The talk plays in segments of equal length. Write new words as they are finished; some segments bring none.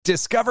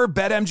Discover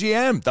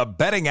BetMGM, the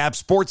betting app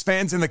sports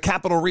fans in the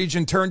capital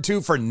region turn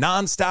to for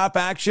nonstop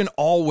action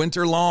all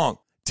winter long.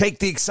 Take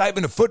the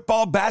excitement of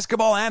football,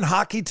 basketball, and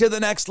hockey to the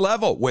next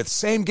level with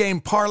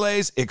same-game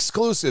parlays,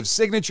 exclusive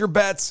signature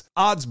bets,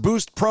 odds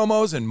boost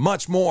promos, and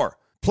much more.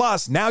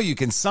 Plus, now you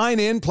can sign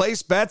in,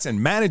 place bets,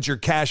 and manage your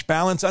cash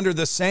balance under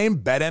the same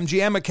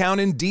BetMGM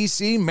account in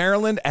D.C.,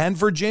 Maryland, and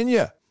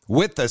Virginia.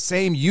 With the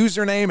same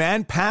username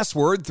and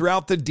password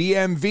throughout the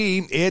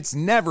DMV, it's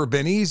never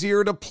been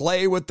easier to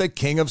play with the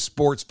king of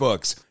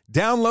sportsbooks.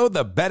 Download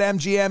the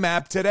BetMGM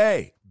app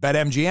today.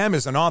 BetMGM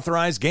is an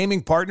authorized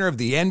gaming partner of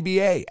the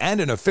NBA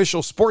and an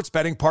official sports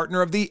betting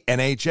partner of the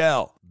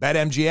NHL.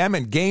 BetMGM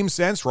and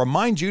GameSense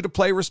remind you to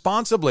play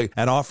responsibly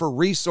and offer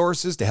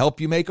resources to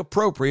help you make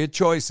appropriate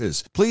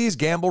choices. Please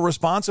gamble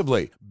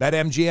responsibly.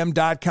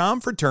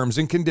 BetMGM.com for terms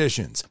and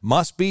conditions.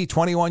 Must be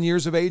 21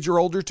 years of age or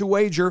older to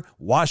wager.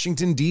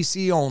 Washington,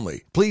 D.C.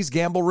 only. Please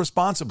gamble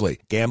responsibly.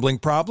 Gambling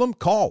problem?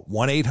 Call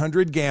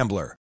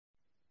 1-800-GAMBLER.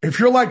 If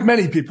you're like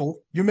many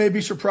people, you may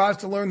be surprised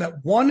to learn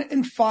that 1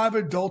 in 5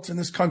 adults in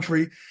this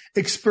country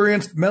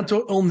experienced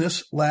mental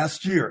illness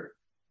last year.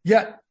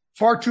 Yet,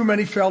 far too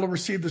many fail to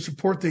receive the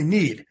support they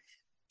need.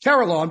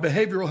 Carillon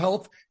Behavioral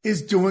Health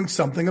is doing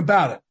something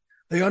about it.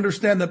 They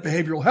understand that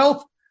behavioral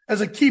health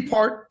is a key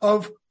part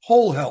of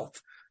whole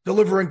health,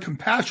 delivering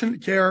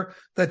compassionate care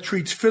that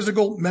treats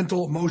physical,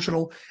 mental,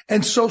 emotional,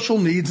 and social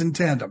needs in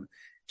tandem.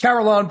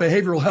 Carillon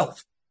Behavioral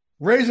Health,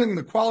 raising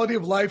the quality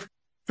of life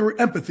through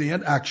empathy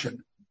and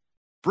action.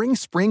 Bring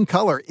spring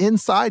color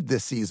inside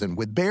this season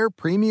with Behr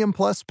Premium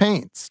Plus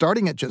paint,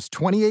 starting at just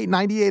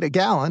 $28.98 a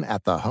gallon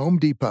at the Home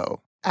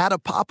Depot. Add a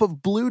pop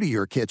of blue to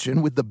your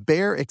kitchen with the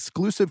Behr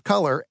exclusive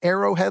color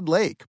Arrowhead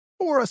Lake,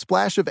 or a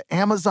splash of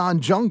Amazon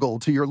Jungle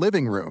to your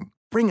living room.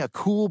 Bring a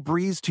cool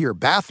breeze to your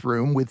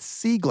bathroom with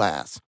Sea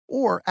Glass,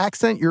 or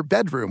accent your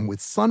bedroom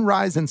with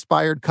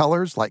sunrise-inspired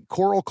colors like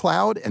Coral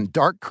Cloud and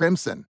Dark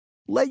Crimson.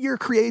 Let your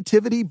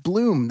creativity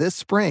bloom this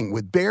spring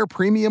with Behr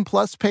Premium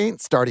Plus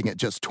paint starting at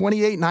just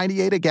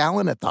 $28.98 a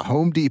gallon at the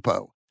Home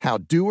Depot. How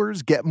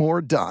doers get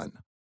more done.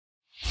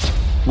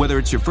 Whether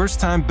it's your first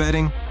time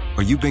betting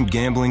or you've been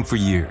gambling for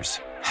years,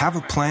 have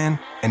a plan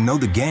and know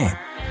the game.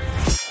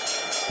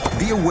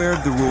 Be aware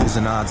of the rules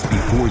and odds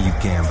before you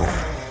gamble.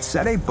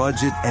 Set a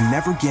budget and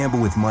never gamble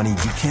with money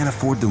you can't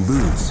afford to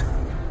lose.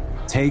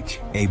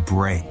 Take a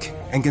break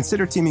and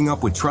consider teaming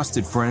up with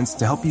trusted friends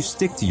to help you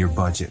stick to your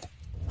budget.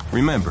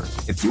 Remember,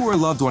 if you or a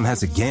loved one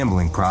has a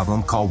gambling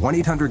problem, call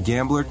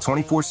 1-800-GAMBLER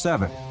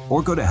 24/7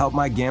 or go to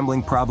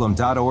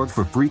helpmygamblingproblem.org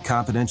for free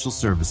confidential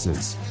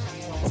services.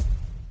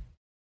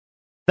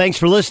 Thanks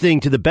for listening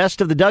to the Best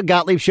of the Doug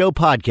Gottlieb Show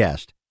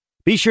podcast.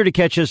 Be sure to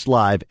catch us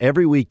live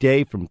every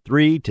weekday from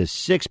 3 to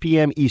 6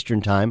 p.m. Eastern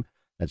Time.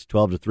 That's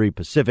 12 to 3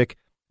 Pacific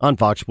on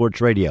Fox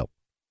Sports Radio.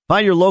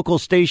 Find your local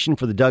station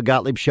for the Doug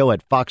Gottlieb Show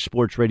at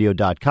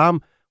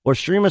foxsportsradio.com or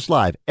stream us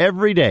live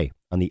every day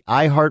on the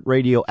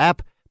iHeartRadio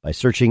app by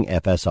searching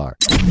FSR.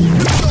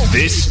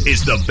 This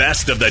is the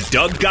Best of the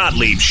Doug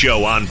Gottlieb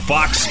Show on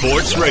Fox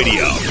Sports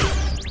Radio.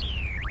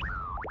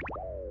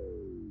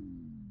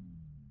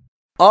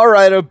 All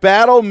right, a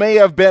battle may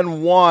have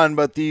been won,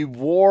 but the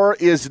war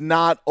is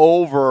not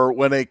over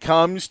when it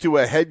comes to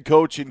a head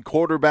coach and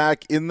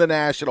quarterback in the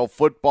National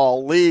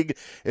Football League.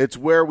 It's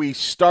where we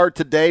start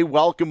today.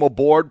 Welcome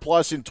aboard.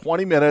 Plus, in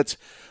 20 minutes,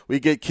 we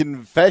get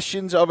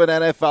confessions of an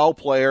NFL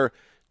player.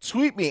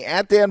 Tweet me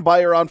at Dan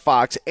Beyer on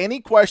Fox.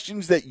 Any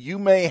questions that you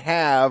may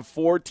have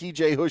for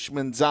TJ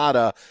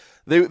Houshmandzadeh,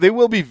 they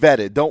will be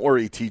vetted. Don't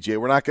worry, TJ.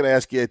 We're not going to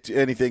ask you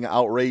anything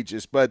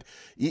outrageous. But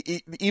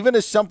even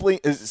as something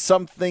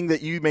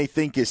that you may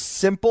think is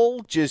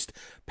simple, just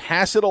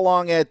pass it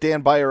along at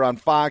Dan Beyer on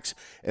Fox,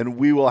 and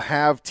we will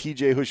have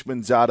TJ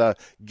Houshmandzadeh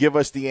give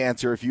us the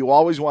answer. If you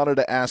always wanted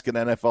to ask an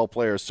NFL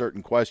player a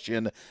certain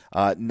question,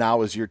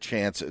 now is your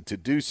chance to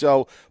do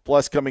so.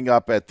 Plus, coming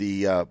up at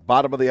the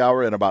bottom of the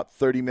hour in about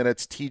 30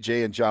 minutes,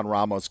 TJ and John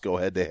Ramos go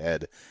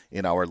head-to-head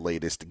in our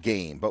latest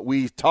game. But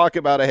we talk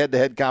about a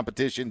head-to-head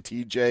competition,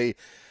 TJ,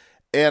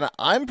 and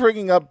I'm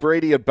bringing up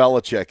Brady and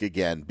Belichick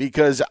again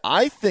because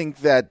I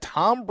think that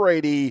Tom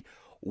Brady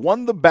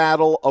won the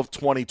battle of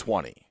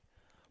 2020.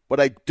 But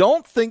I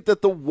don't think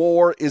that the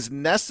war is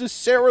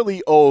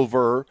necessarily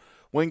over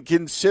when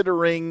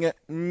considering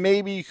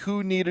maybe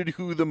who needed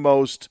who the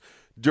most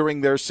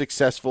during their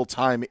successful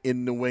time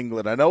in New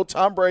England. I know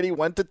Tom Brady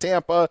went to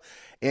Tampa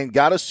and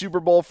got a Super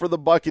Bowl for the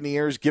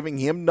Buccaneers, giving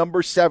him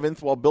number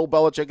 7th, while Bill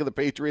Belichick and the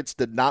Patriots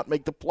did not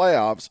make the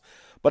playoffs.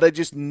 But I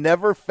just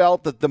never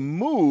felt that the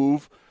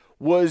move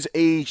was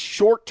a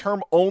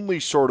short-term only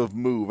sort of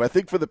move. I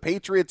think for the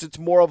Patriots, it's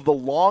more of the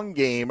long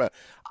game.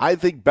 I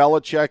think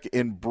Belichick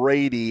and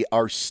Brady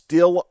are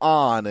still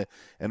on,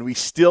 and we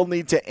still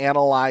need to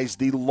analyze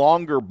the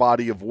longer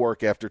body of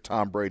work after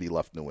Tom Brady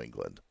left New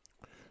England.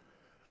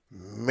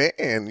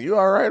 Man, you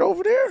all right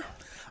over there?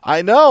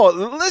 I know.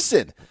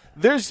 Listen,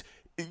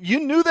 you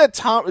knew that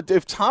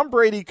if Tom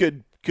Brady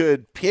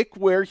could pick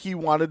where he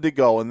wanted to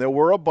go, and there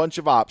were a bunch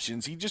of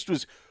options, he just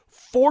was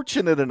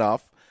fortunate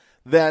enough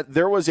that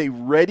there was a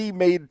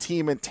ready-made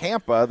team in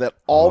Tampa that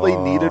all they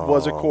needed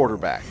was a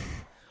quarterback.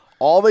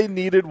 All they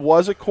needed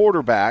was a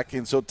quarterback,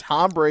 and so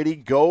Tom Brady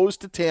goes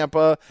to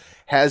Tampa,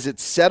 has it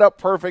set up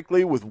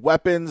perfectly with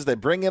weapons. They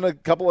bring in a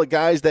couple of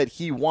guys that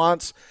he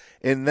wants,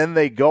 and then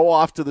they go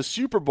off to the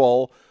Super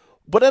Bowl.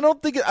 But I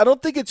don't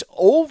think it's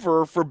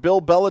over for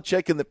Bill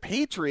Belichick and the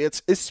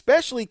Patriots,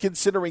 especially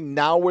considering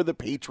now where the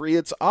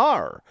Patriots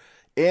are.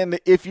 And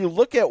if you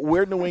look at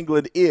where New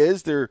England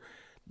is,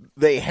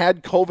 they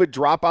had COVID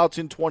dropouts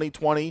in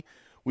 2020.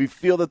 We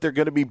feel that they're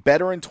going to be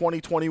better in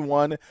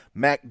 2021.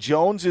 Mac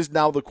Jones is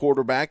now the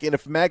quarterback. And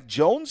if Mac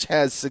Jones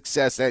has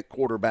success at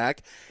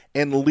quarterback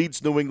and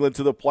leads New England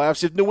to the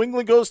playoffs, if New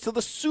England goes to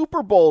the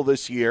Super Bowl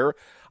this year,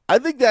 I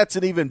think that's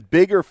an even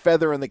bigger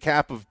feather in the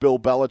cap of Bill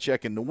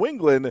Belichick in New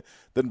England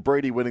than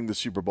Brady winning the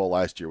Super Bowl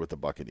last year with the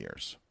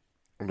Buccaneers.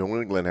 New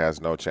England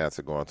has no chance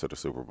of going to the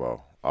Super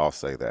Bowl. I'll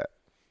say that.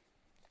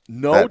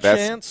 No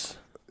chance?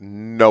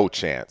 No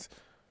chance.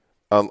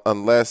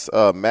 Unless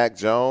Mac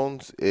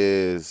Jones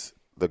is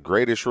the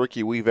greatest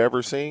rookie we've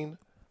ever seen,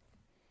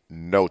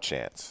 no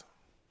chance.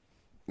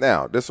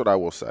 Now, this is what I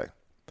will say.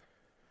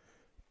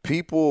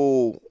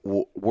 People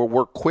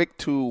were quick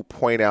to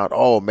point out,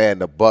 oh, man,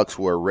 the Bucs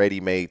were a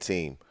ready-made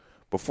team.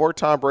 Before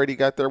Tom Brady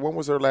got there, when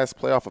was their last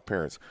playoff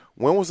appearance?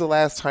 When was the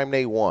last time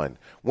they won?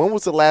 When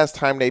was the last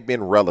time they've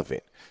been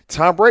relevant?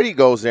 Tom Brady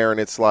goes there, and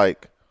it's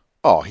like,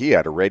 oh, he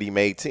had a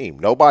ready-made team.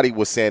 Nobody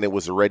was saying it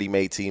was a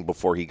ready-made team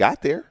before he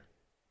got there.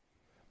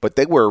 But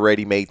they were a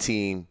ready-made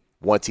team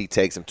once he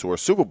takes them to a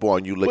Super Bowl,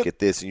 and you look at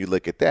this and you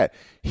look at that.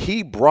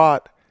 He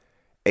brought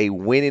a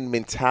winning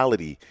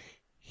mentality.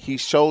 He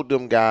showed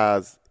them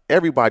guys,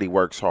 everybody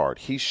works hard.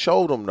 He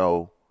showed them,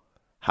 though,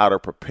 how to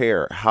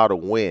prepare, how to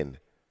win.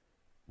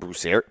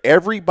 Bruce,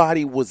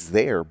 everybody was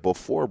there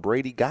before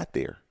Brady got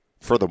there,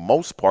 for the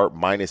most part,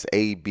 minus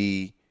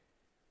A.B.,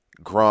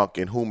 Gronk,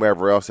 and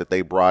whomever else that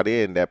they brought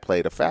in that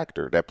played a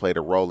factor, that played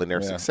a role in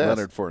their success.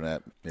 Leonard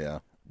Fournette, yeah.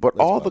 But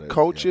all the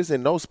coaches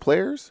and those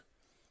players,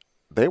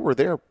 they were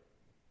there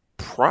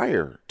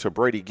prior to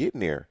Brady getting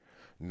there.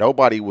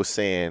 Nobody was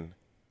saying,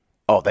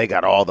 oh, they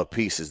got all the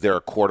pieces. They're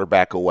a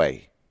quarterback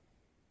away.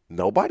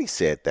 Nobody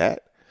said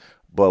that.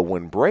 But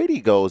when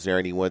Brady goes there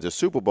and he wins a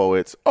Super Bowl,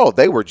 it's, oh,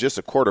 they were just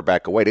a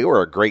quarterback away. They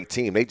were a great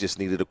team. They just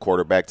needed a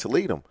quarterback to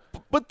lead them.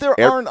 But there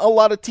aren't a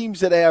lot of teams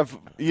that have,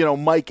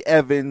 Mike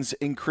Evans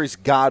and Chris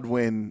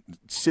Godwin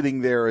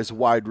sitting there as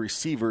wide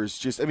receivers.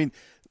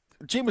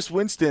 Jameis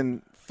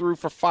Winston threw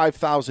for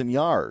 5,000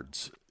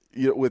 yards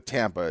with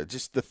Tampa.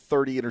 Just the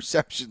 30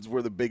 interceptions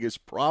were the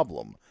biggest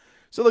problem.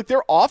 So,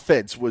 their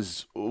offense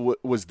was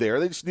there.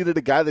 They just needed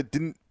a guy that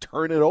didn't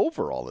turn it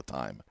over all the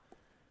time.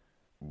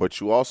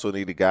 But you also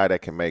need a guy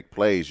that can make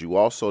plays. You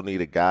also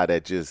need a guy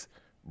that just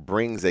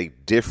brings a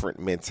different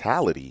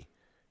mentality,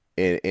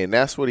 and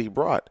that's what he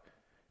brought.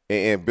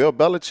 And Bill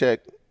Belichick,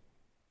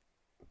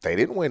 they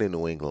didn't win in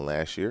New England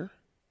last year.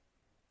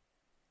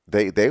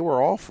 They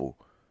were awful.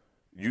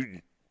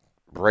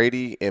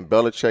 Brady and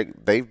Belichick,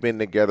 they've been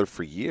together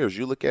for years.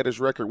 You look at his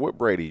record with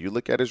Brady. You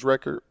look at his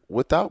record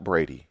without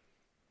Brady.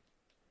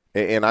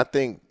 And I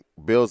think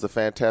Bill's a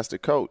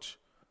fantastic coach.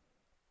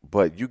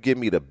 But you give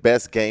me the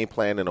best game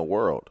plan in the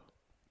world.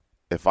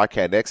 If I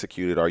can't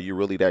execute it, are you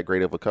really that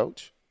great of a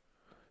coach?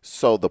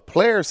 So the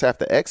players have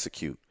to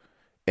execute.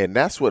 And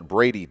that's what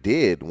Brady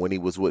did when he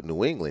was with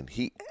New England.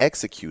 He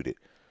executed.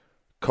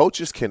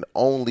 Coaches can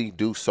only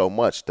do so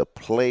much. The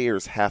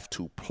players have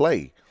to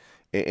play.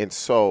 And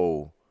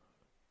so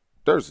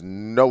there's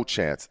no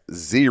chance,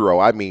 zero,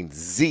 I mean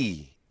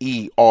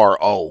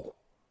Z-E-R-O,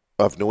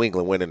 of New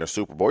England winning a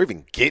Super Bowl, or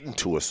even getting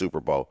to a Super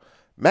Bowl.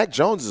 Mac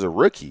Jones is a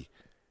rookie.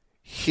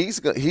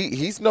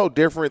 He's no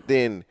different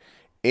than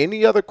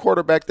any other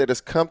quarterback that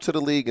has come to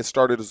the league and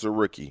started as a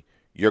rookie.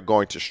 You're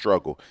going to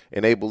struggle.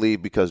 And they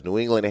believe because New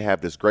England, they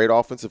have this great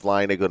offensive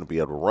line, they're going to be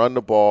able to run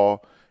the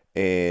ball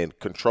and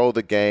control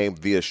the game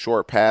via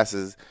short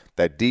passes.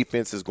 That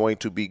defense is going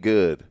to be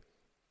good.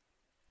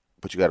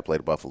 But you got to play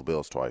the Buffalo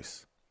Bills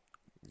twice.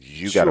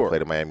 You got to play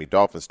the Miami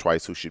Dolphins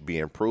twice, who should be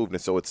improved.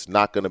 And so it's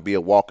not going to be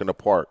a walk in the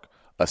park,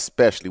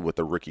 especially with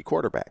a rookie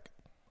quarterback.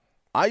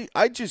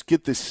 I just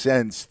get the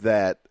sense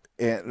that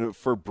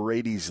for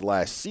Brady's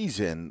last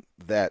season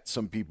that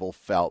some people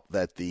felt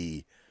that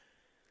the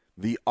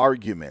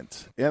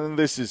argument, and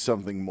this is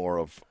something more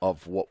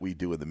of what we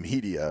do in the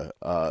media,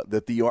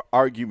 that the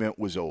argument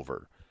was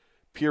over.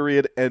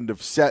 Period. End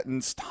of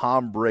sentence.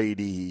 Tom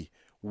Brady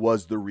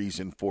was the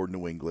reason for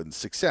New England's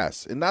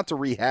success. And not to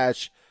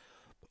rehash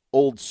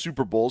old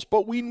Super Bowls,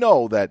 but we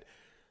know that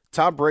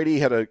Tom Brady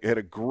had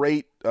a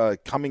great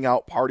coming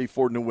out party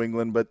for New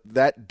England, but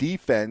that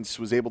defense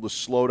was able to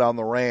slow down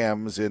the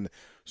Rams in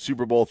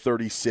Super Bowl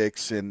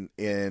 36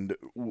 and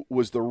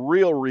was the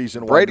real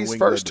reason why Brady's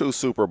first two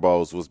Super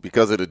Bowls was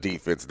because of the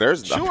defense.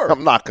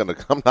 I'm not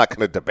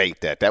gonna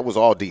debate that. That was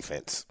all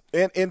defense.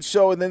 And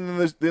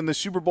then in the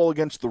Super Bowl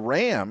against the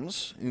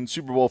Rams in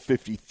Super Bowl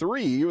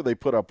 53, where they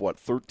put up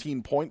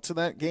 13 points in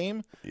that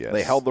game. Yes.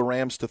 They held the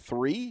Rams to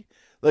 3.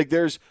 Then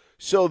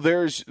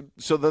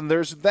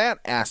there's that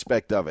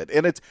aspect of it,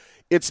 and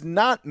it's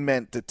not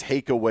meant to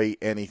take away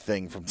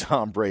anything from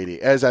Tom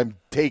Brady, as I'm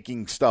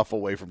taking stuff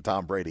away from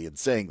Tom Brady and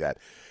saying that.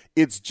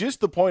 It's just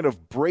the point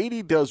of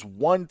Brady does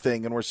one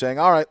thing, and we're saying,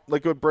 all right,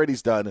 look what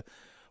Brady's done.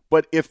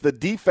 But if the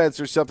defense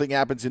or something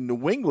happens in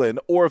New England,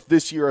 or if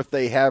this year if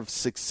they have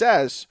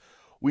success,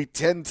 we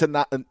tend to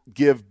not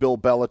give Bill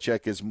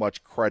Belichick as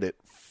much credit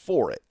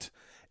for it.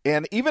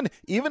 And even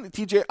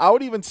TJ, I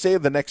would even say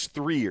the next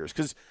 3 years,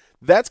 because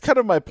that's kind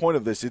of my point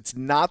of this. It's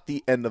not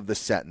the end of the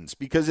sentence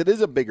because it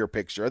is a bigger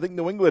picture. I think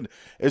New England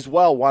as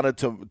well wanted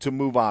to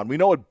move on. We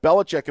know what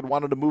Belichick had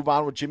wanted to move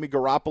on with Jimmy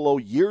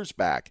Garoppolo years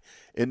back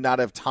and not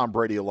have Tom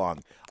Brady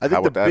along. I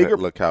think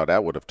look how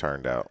that would have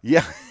turned out.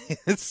 Yeah,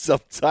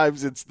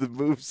 sometimes it's the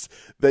moves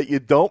that you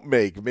don't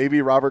make.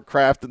 Maybe Robert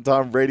Kraft and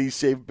Tom Brady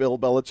saved Bill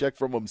Belichick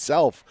from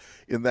himself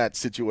in that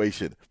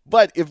situation.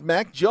 But if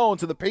Mac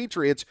Jones and the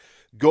Patriots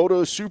go to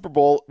a Super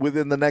Bowl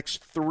within the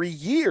next 3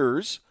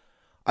 years,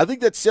 I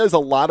think that says a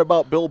lot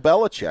about Bill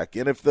Belichick.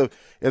 And if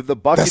the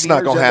Buccaneers, that's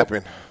not going to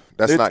happen.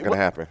 That's not going to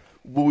happen.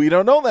 We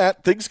don't know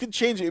that. Things could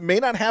change. It may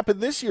not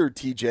happen this year,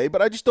 TJ,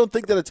 but I just don't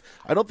think that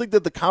I don't think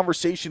that the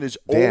conversation is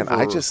Dan,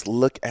 over. I just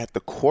look at the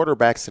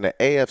quarterbacks in the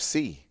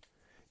AFC.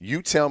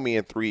 You tell me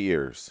in 3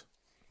 years,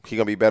 he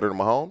going to be better than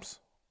Mahomes?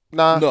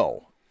 Nah.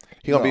 No.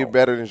 He going to be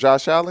better than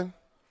Josh Allen?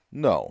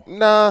 No.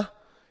 Nah.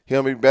 He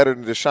going to be better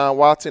than Deshaun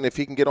Watson if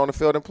he can get on the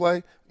field and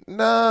play?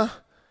 Nah.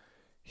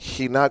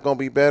 He not going to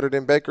be better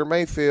than Baker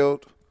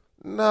Mayfield.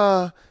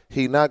 Nah.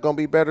 He not going to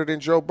be better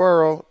than Joe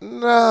Burrow.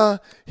 Nah.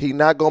 He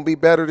not going to be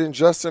better than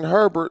Justin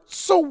Herbert.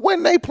 So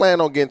when they plan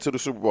on getting to the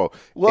Super Bowl?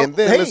 Well, and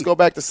then let's go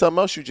back to something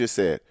else you just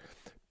said.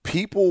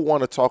 People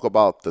want to talk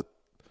about the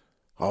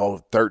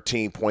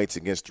 13 points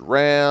against the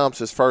Rams,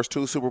 his first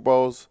 2 Super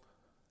Bowls.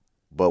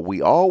 But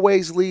we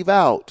always leave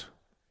out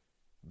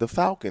the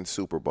Falcons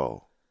Super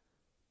Bowl.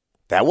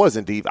 That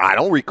wasn't deep. I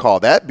don't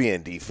recall that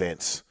being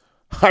defense.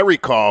 I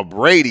recall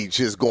Brady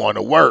just going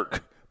to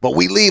work, but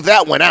we leave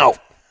that one out.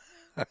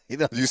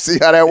 You see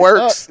how that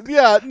works?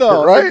 Yeah,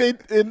 no, right?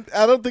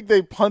 I don't think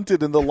they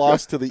punted in the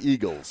loss to the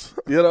Eagles.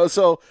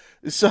 So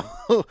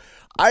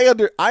I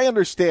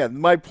understand.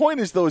 My point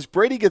is, though, is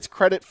Brady gets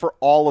credit for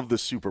all of the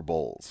Super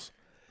Bowls.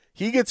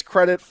 He gets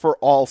credit for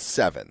all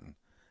 7,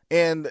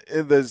 and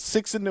the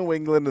 6 in New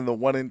England and the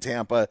 1 in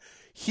Tampa.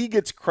 He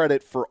gets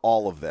credit for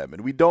all of them,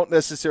 and we don't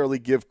necessarily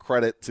give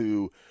credit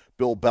to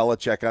Bill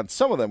Belichick on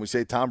some of them. We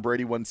say Tom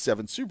Brady won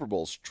 7 Super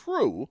Bowls.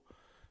 True,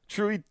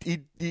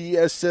 he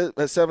has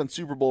 7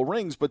 Super Bowl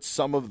rings, but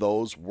some of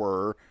those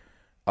were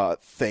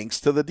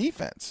thanks to the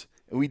defense.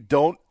 And we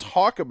don't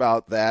talk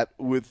about that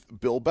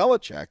with Bill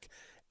Belichick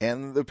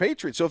and the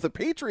Patriots. So if the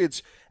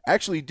Patriots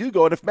actually do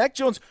go, and if Mac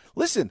Jones,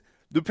 listen,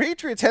 the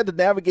Patriots had to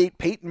navigate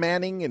Peyton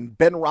Manning and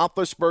Ben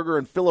Roethlisberger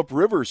and Phillip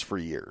Rivers for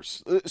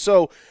years.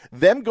 So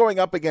them going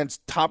up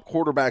against top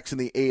quarterbacks in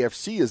the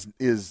AFC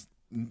is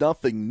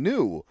nothing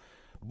new.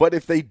 But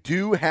if they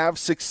do have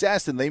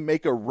success and they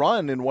make a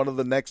run in one of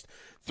the next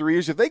 3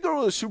 years, if they go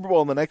to the Super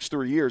Bowl in the next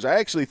 3 years, I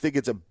actually think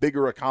it's a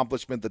bigger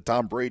accomplishment than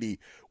Tom Brady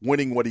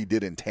winning what he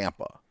did in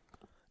Tampa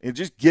and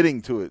just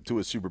getting to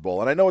a Super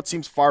Bowl. And I know it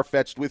seems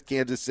far-fetched with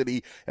Kansas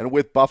City and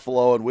with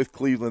Buffalo and with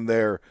Cleveland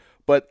there,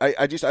 but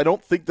I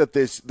don't think that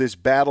this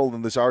battle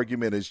and this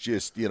argument is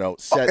just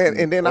set.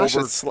 And then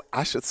over.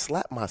 I should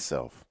slap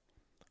myself.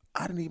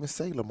 I didn't even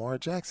say Lamar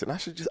Jackson. I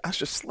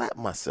should slap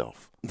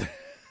myself.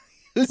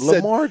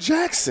 Lamar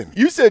Jackson.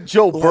 You said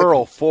Joe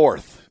Burrow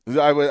 4th.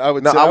 I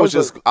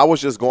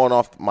was just going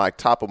off my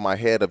top of my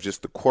head of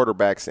just the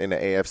quarterbacks in the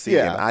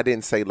AFC, and I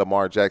didn't say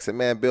Lamar Jackson.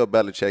 Man, Bill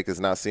Belichick is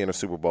not seeing a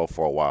Super Bowl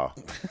for a while.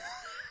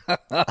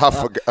 I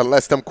forgot,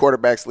 unless them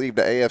quarterbacks leave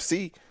the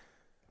AFC,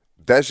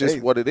 that's just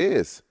what it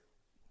is.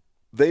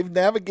 They've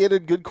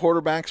navigated good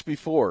quarterbacks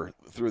before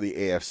through the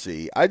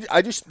AFC.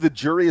 The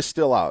jury is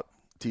still out,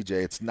 TJ.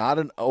 It's not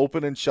an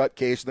open and shut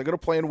case. They're going to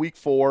play in Week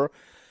 4.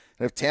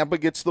 And if Tampa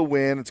gets the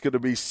win, it's going to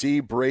be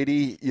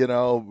Brady.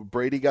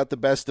 Brady got the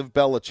best of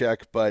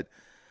Belichick, but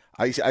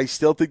I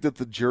still think that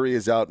the jury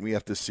is out, and we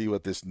have to see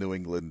what this New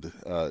England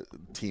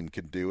team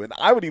can do. And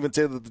I would even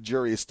say that the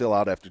jury is still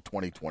out after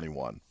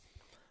 2021.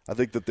 I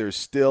think that there's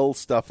still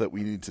stuff that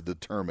we need to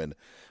determine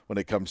when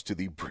it comes to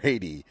the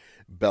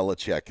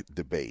Brady-Belichick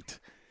debate.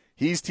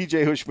 He's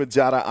TJ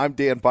Houshmandzadeh. I'm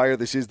Dan Beyer.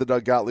 This is the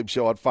Doug Gottlieb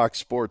Show on Fox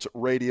Sports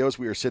Radios.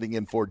 We are sitting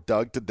in for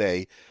Doug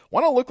today.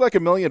 Want to look like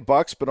 $1 million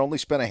but only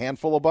spend a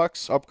handful of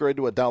bucks? Upgrade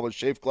to a Dollar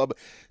Shave Club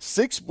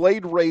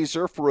 6-blade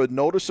razor for a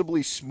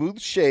noticeably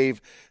smooth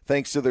shave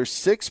thanks to their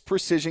 6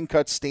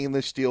 precision-cut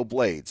stainless steel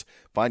blades.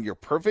 Find your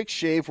perfect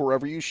shave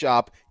wherever you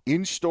shop,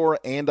 in-store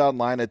and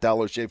online at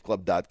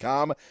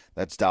dollarshaveclub.com.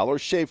 That's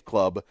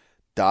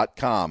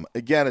dollarshaveclub.com.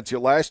 Again, it's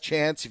your last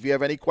chance. If you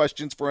have any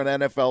questions for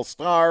an NFL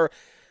star,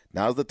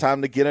 now's the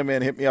time to get him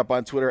in. Hit me up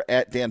on Twitter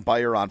at Dan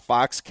Beyer on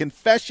Fox.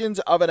 Confessions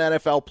of an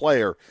NFL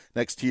Player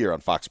next year on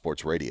Fox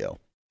Sports Radio.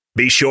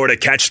 Be sure to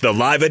catch the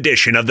live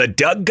edition of the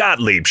Doug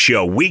Gottlieb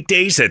Show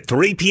weekdays at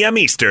 3 p.m.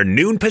 Eastern,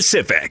 noon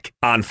Pacific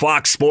on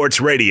Fox Sports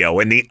Radio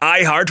and the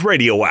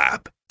iHeartRadio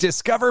app.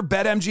 Discover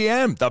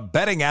BetMGM, the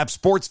betting app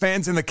sports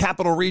fans in the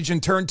capital region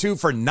turn to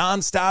for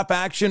nonstop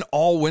action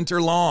all winter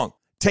long.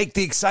 Take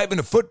the excitement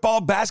of football,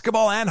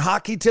 basketball, and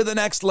hockey to the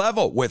next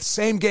level with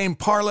same-game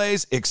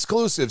parlays,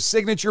 exclusive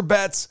signature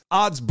bets,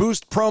 odds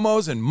boost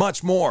promos, and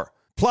much more.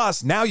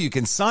 Plus, now you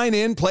can sign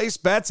in, place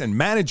bets, and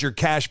manage your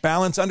cash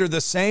balance under the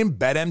same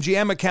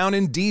BetMGM account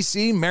in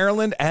D.C.,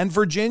 Maryland, and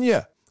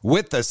Virginia.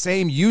 With the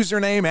same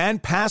username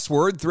and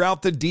password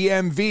throughout the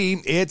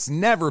DMV, it's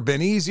never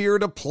been easier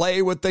to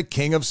play with the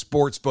king of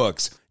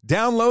sportsbooks.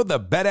 Download the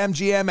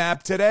BetMGM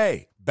app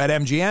today.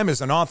 BetMGM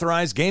is an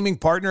authorized gaming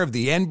partner of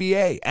the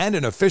NBA and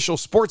an official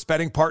sports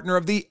betting partner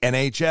of the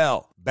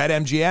NHL.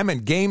 BetMGM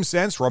and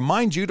GameSense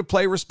remind you to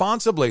play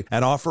responsibly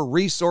and offer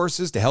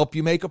resources to help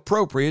you make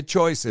appropriate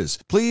choices.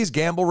 Please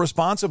gamble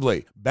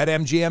responsibly.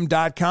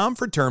 BetMGM.com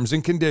for terms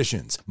and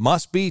conditions.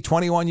 Must be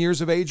 21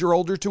 years of age or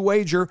older to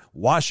wager.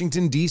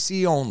 Washington,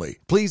 D.C. only.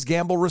 Please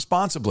gamble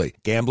responsibly.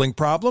 Gambling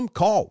problem?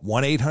 Call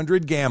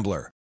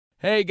 1-800-GAMBLER.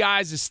 Hey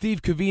guys, it's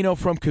Steve Covino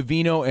from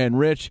Covino and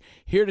Rich,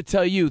 here to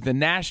tell you the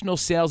national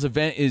sales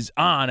event is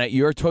on at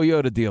your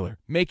Toyota dealer,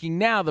 making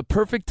now the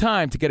perfect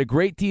time to get a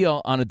great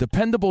deal on a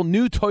dependable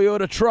new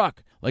Toyota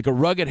truck, like a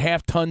rugged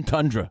half-ton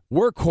Tundra.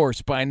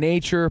 Workhorse by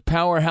nature,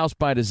 powerhouse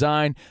by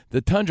design,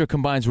 the Tundra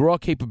combines raw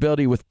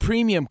capability with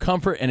premium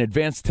comfort and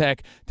advanced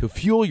tech to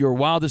fuel your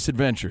wildest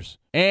adventures.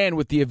 And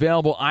with the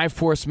available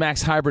iForce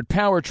Max hybrid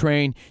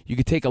powertrain, you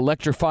can take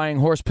electrifying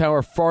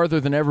horsepower farther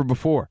than ever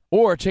before.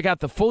 Or check out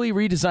the fully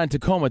redesigned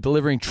Tacoma,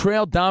 delivering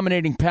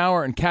trail-dominating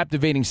power and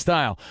captivating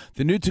style.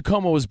 The new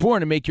Tacoma was born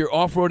to make your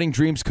off-roading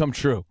dreams come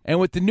true. And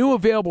with the new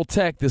available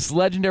tech, this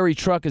legendary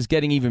truck is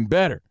getting even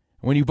better.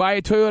 When you buy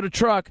a Toyota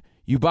truck,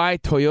 you buy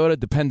Toyota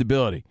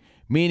dependability,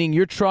 meaning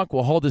your truck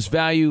will hold its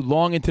value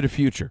long into the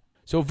future.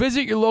 So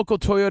visit your local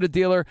Toyota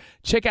dealer.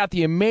 Check out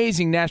the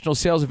amazing national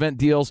sales event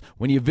deals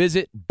when you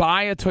visit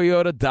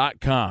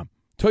buyatoyota.com.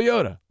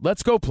 Toyota,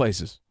 let's go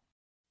places.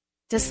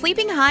 Does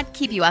sleeping hot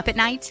keep you up at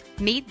night?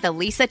 Meet the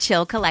Leesa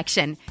Chill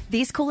Collection.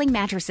 These cooling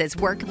mattresses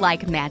work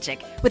like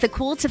magic with a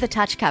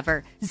cool-to-the-touch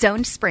cover,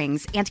 zoned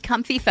springs, and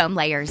comfy foam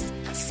layers.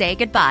 Say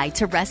goodbye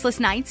to restless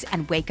nights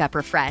and wake up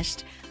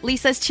refreshed.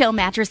 Leesa's Chill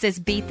mattresses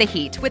beat the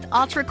heat with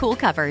ultra-cool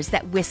covers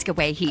that whisk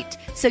away heat,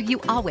 so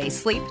you always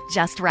sleep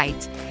just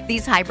right.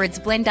 These hybrids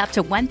blend up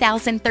to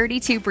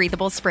 1,032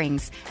 breathable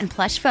springs and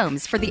plush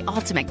foams for the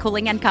ultimate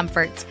cooling and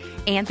comfort.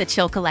 And the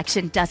Chill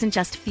Collection doesn't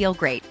just feel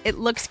great, it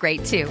looks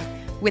great too,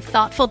 with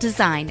thoughtful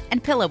design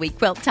and pillowy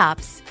quilt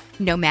tops.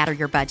 No matter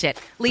your budget,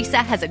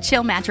 Leesa has a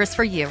Chill mattress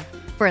for you.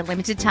 For a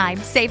limited time,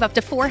 save up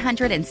to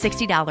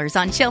 $460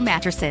 on Chill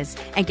mattresses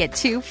and get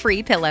 2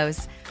 free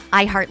pillows.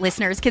 iHeart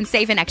listeners can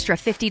save an extra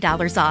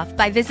 $50 off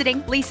by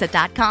visiting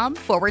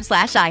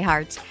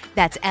leesa.com/iHeart.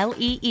 That's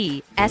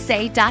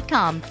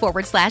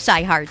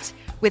LEESA.com/iHeart.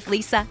 With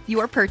Leesa,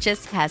 your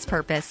purchase has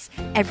purpose.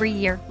 Every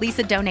year,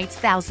 Leesa donates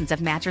thousands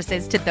of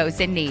mattresses to those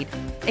in need.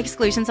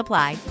 Exclusions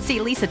apply. See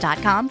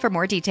leesa.com for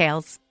more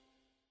details.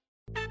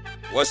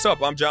 What's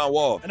up? I'm John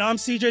Wall. And I'm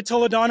CJ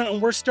Toledano,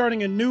 and we're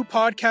starting a new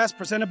podcast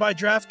presented by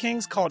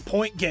DraftKings called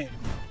Point Game.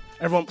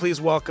 Everyone, please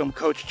welcome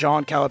Coach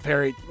John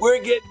Calipari.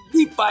 We're getting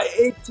beat by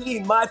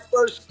 18. My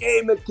first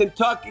game in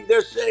Kentucky,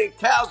 they're saying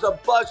Cal's a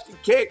bust. He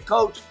can't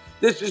coach.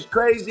 This is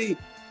crazy.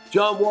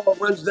 John Wall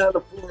runs down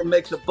the floor and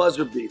makes a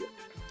buzzer beater.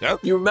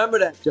 Yep. You remember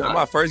that, John? That's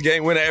my first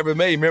game winner I ever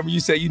made. Remember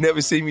you said you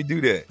never see me do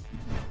that.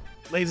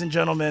 Ladies and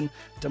gentlemen,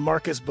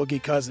 DeMarcus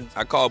Boogie Cousins.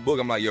 I called Boog.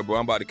 I'm like, yo, bro,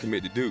 I'm about to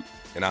commit to Duke.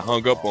 And I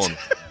hung up on him.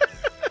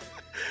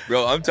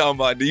 Bro, I'm talking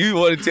about, do you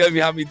want to tell me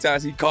how many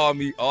times he called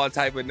me all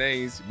type of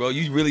names? Bro,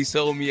 you really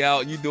sold me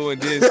out. You doing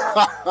this.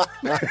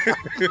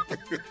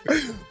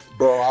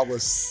 Bro, I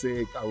was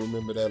sick. I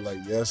remember that like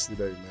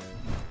yesterday,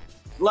 man.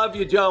 Love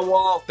you, John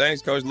Wall.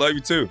 Thanks, Coach. Love you,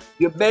 too.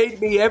 You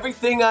made me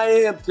everything I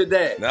am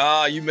today.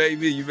 Nah, you made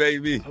me. You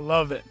made me. I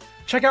love it.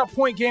 Check out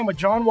Point Game with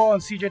John Wall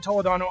and CJ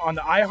Toledano on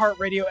the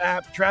iHeartRadio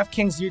app,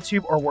 DraftKings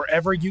YouTube, or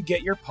wherever you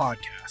get your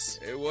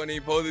podcasts. It wasn't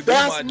even supposed to be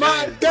That's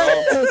my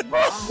dance,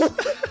 bro.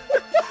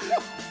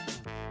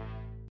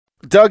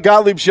 Doug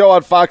Gottlieb Show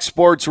on Fox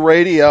Sports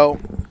Radio.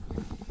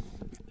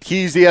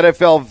 He's the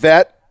NFL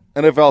vet,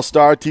 NFL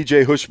star,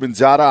 TJ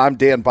Hushmanzada. I'm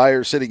Dan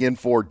Beyer sitting in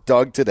for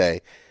Doug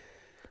today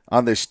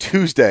on this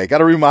Tuesday. Got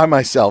to remind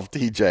myself,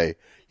 TJ,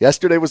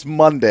 yesterday was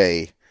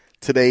Monday.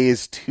 Today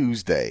is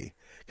Tuesday.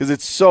 Because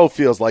it so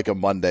feels like a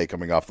Monday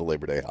coming off the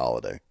Labor Day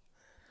holiday.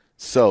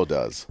 So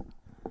does.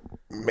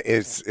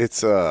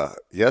 It's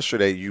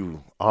yesterday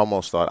you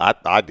almost thought,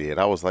 I did.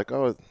 I was like,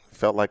 oh, it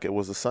felt like it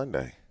was a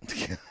Sunday.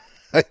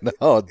 I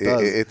know, it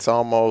does. It's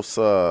almost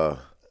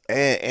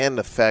and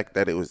the fact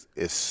that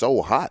it's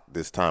so hot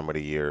this time of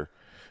the year.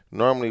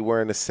 Normally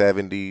we're in the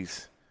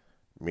 70s.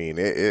 I mean,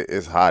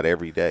 it's hot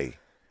every day.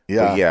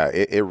 Yeah. But yeah,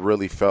 it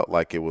really felt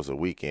like it was a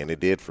weekend.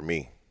 It did for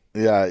me.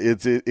 Yeah,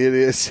 it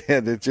is,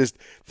 and it just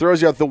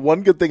throws you out. The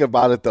one good thing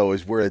about it, though,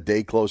 is we're a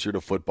day closer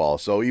to football.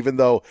 So even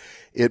though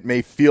it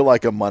may feel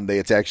like a Monday,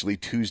 it's actually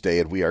Tuesday,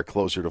 and we are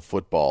closer to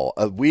football.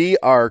 We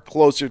are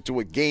closer to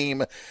a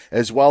game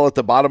as well at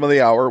the bottom of the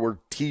hour. We're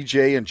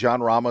TJ and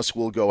John Ramos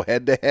will go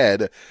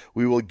head-to-head.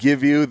 We will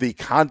give you the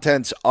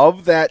contents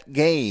of that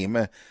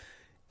game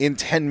in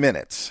 10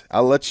 minutes.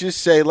 Let's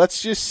just say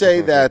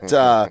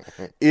that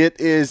it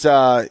is.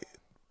 Let's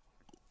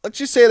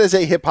just say it is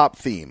a hip-hop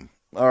theme.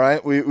 All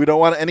right, we don't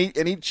want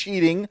any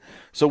cheating,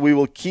 so we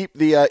will keep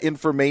the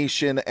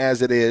information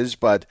as it is.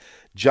 But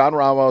John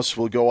Ramos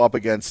will go up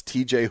against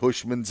TJ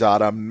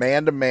Houshmandzadeh,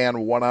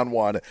 man-to-man,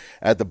 one-on-one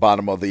at the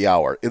bottom of the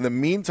hour. In the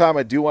meantime,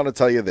 I do want to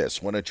tell you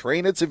this. When a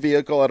train hits a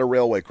vehicle at a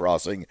railway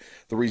crossing,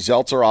 the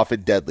results are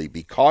often deadly.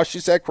 Be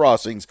cautious at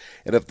crossings,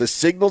 and if the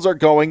signals are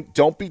going,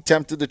 don't be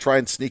tempted to try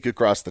and sneak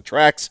across the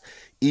tracks,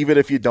 even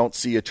if you don't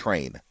see a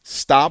train.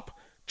 Stop.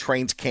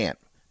 Trains can't.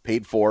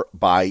 Paid for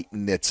by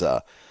NHTSA.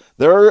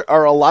 There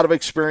are a lot of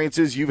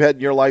experiences you've had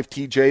in your life,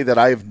 TJ, that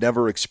I have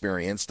never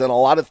experienced, and a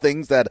lot of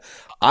things that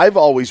I've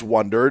always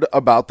wondered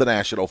about the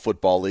National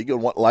Football League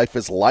and what life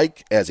is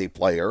like as a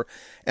player.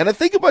 And I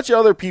think a bunch of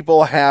other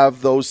people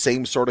have those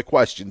same sort of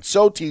questions.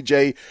 So,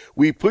 TJ,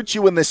 we put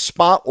you in the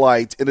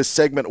spotlight in a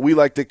segment we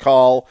like to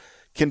call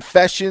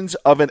Confessions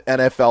of an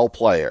NFL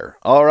Player.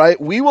 All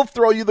right, we will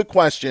throw you the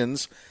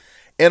questions,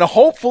 and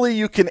hopefully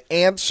you can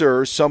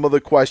answer some of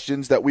the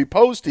questions that we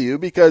pose to you,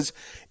 because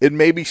it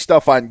may be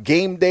stuff on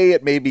game day,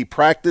 it may be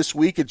practice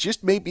week, it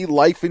just may be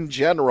life in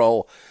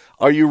general.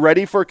 Are you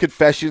ready for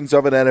Confessions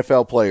of an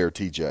NFL Player,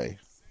 TJ?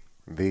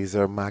 These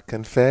are my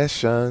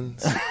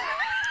confessions.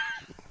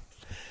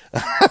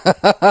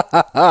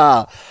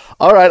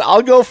 All right,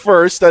 I'll go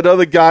first. I know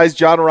the guys,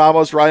 John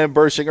Ramos, Ryan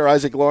Bershinger,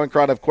 Isaac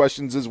Lowenkron, have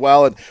questions as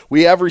well, and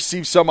we have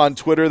received some on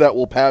Twitter that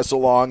we'll pass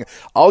along.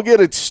 I'll get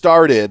it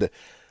started.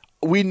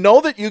 We know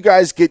that you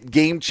guys get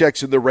game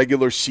checks in the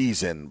regular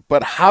season,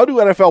 but how do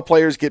NFL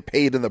players get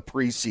paid in the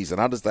preseason?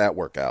 How does that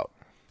work out?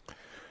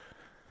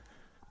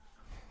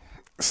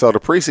 So the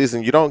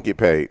preseason, you don't get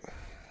paid.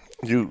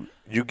 You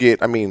get,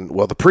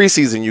 the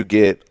preseason you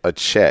get a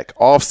check.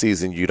 Off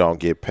season, you don't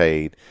get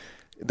paid.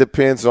 It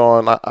depends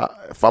on,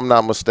 if I'm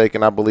not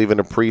mistaken, I believe in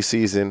the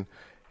preseason,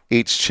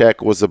 each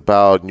check was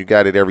about, you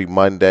got it every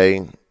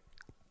Monday,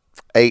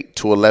 $800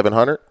 to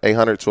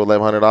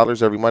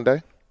 $1,100 every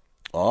Monday.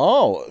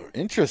 Oh,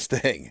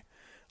 interesting.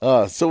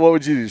 So what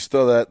would you do? Just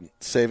throw that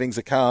savings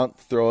account,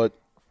 throw it,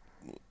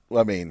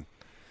 game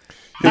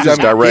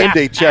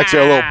day checks are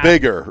a little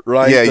bigger,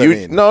 right? Yeah,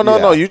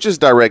 you just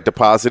direct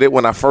deposit it.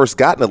 When I first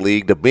got in the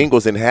league, the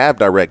Bengals didn't have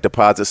direct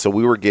deposits, so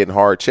we were getting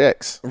hard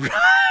checks.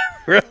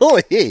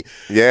 Really?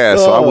 Yeah,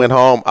 so I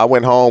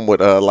went home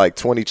with like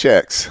 20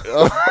 checks.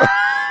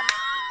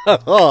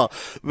 Oh,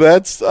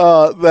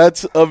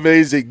 that's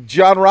amazing.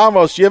 John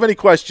Ramos, do you have any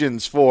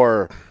questions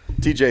for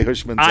TJ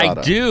Houshmandzadeh?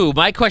 I do.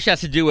 My question has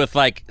to do with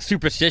like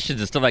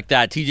superstitions and stuff like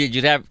that. TJ, did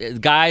you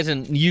have guys,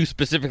 and you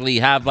specifically,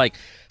 have like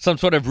some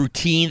sort of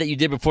routine that you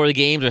did before the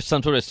games, or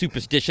some sort of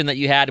superstition that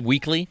you had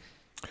weekly?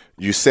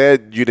 You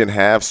said you didn't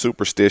have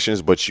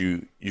superstitions, but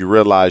you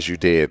realize you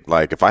did.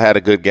 Like, if I had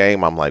a good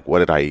game, I'm like, what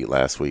did I eat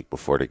last week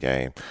before the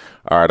game?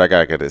 All right, I got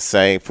to get the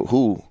same for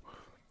who?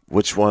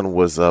 Which one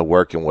was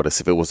working with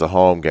us if it was a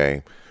home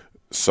game?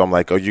 So I'm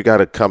like, oh, you got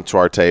to come to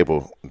our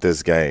table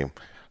this game.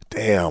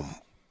 Damn,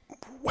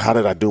 how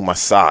did I do my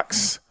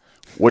socks?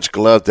 Which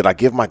gloves? Did I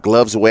give my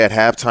gloves away at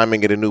halftime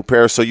and get a new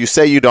pair? So you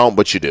say you don't,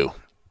 but you do.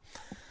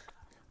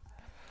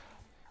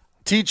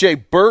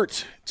 TJ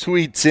Burt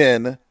tweets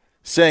in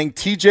saying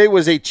TJ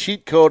was a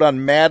cheat code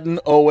on Madden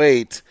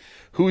 08.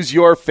 Who's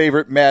your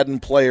favorite Madden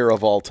player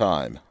of all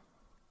time?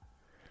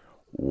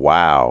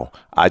 Wow.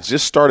 I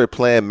just started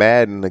playing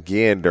Madden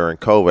again during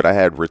COVID. I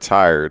had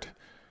retired.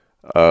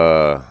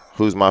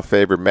 Who's my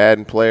favorite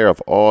Madden player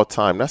of all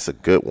time? That's a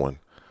good one.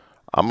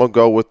 I'm going to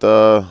go with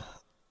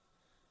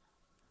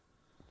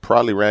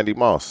probably Randy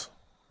Moss.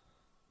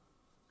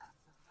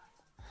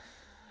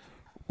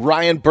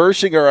 Ryan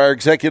Bershinger, our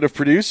executive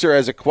producer,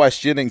 has a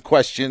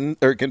question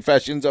or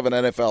confessions of an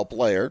NFL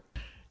player.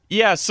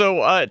 Yeah,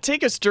 so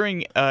take us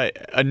during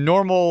a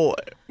normal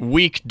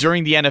week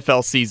during the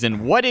NFL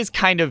season. What is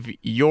kind of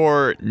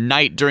your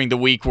night during the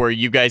week where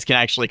you guys can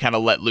actually kind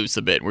of let loose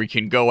a bit, where you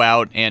can go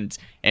out and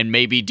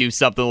maybe do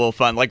something a little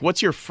fun? Like,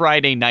 what's your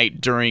Friday night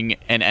during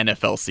an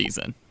NFL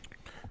season?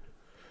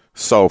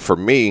 So for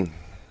me,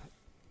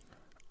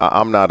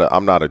 I'm not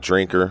a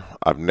drinker.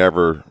 I've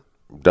never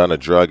done a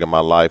drug in my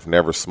life,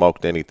 never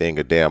smoked anything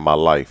a day in my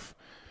life.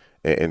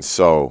 And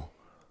so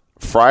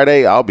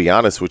Friday, I'll be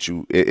honest with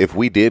you, if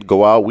we did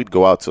go out, we'd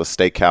go out to a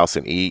steakhouse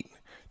and eat,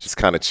 just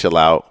kind of chill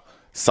out.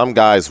 Some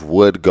guys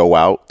would go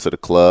out to the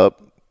club.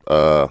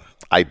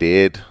 I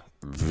did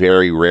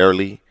very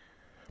rarely.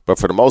 But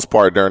for the most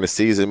part during the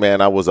season, man,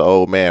 I was an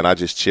old man. I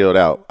just chilled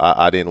out.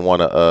 I didn't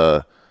want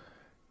to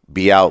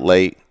be out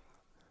late.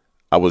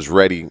 I was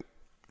ready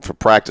for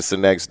practice the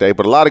next day.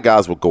 But a lot of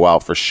guys will go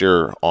out for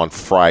sure on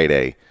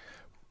Friday.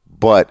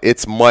 But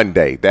it's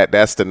Monday.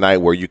 That's the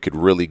night where you could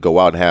really go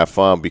out and have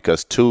fun,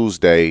 because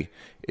Tuesday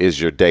is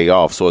your day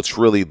off. So it's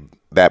really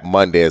that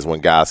Monday is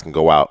when guys can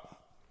go out.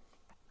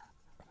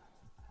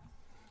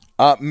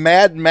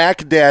 Mad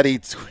Mac Daddy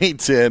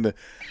tweets in,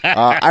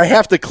 I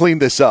have to clean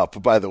this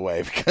up, by the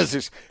way, because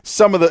there's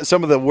some of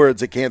the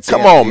words I can't say.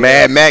 Come on,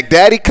 man, Mac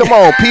Daddy. Come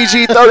on,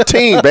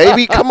 PG-13,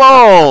 baby. Come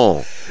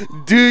on.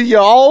 Do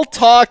y'all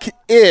talk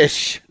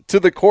ish to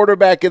the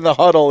quarterback in the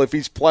huddle if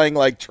he's playing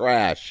like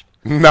trash?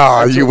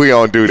 Nah, we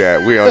don't do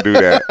that. We don't do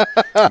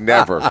that.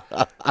 Never.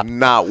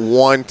 Not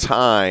one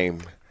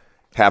time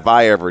have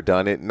I ever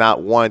done it.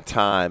 Not one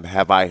time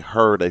have I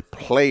heard a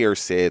player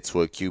said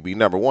to a QB,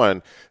 number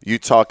one, you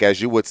talk,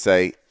 as you would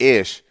say,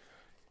 ish.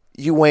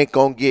 You ain't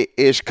going to get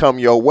ish come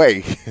your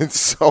way.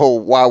 So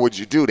why would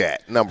you do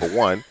that, number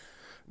one?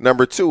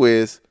 Number two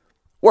is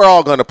we're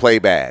all going to play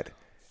bad.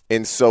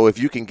 And so if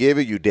you can give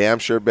it, you damn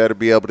sure better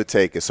be able to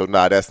take it. So,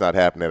 nah, that's not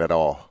happening at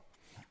all.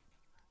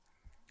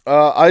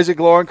 Isaac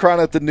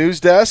Lowenkron at the news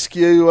desk.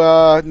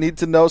 You need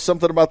to know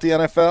something about the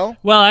NFL?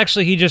 Well,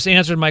 actually, he just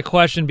answered my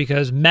question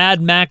because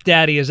Mad Mac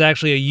Daddy is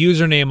actually a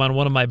username on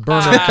one of my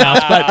burner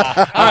accounts. But,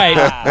 all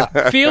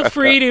right, feel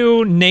free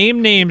to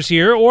name names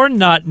here or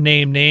not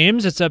name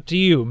names. It's up to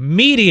you.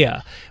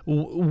 Media.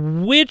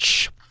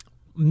 Which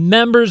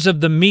members of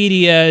the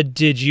media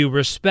did you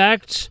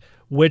respect?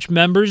 Which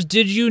members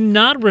did you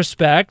not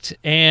respect,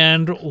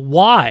 and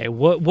why?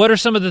 What are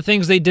some of the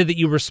things they did that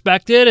you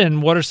respected,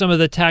 and what are some of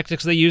the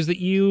tactics they used that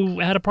you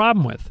had a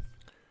problem with?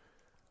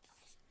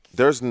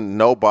 There's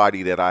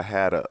nobody that I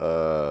had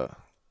a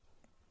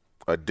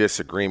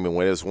disagreement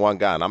with. There's one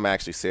guy, and I'm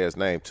actually say his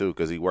name too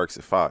because he works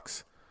at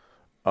Fox.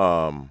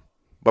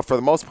 But for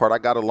the most part, I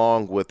got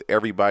along with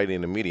everybody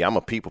in the media. I'm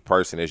a people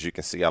person, as you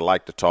can see. I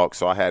like to talk,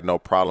 so I had no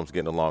problems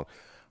getting along.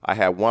 I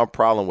had one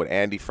problem with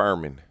Andy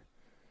Furman.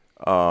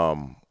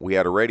 We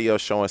had a radio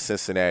show in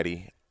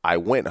Cincinnati. I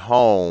went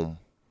home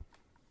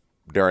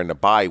during the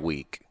bye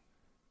week,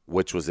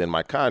 which was in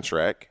my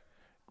contract,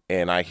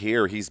 and I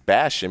hear he's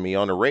bashing me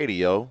on the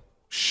radio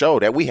show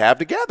that we have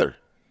together.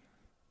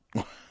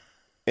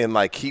 And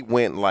he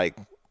went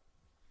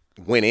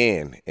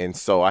in, and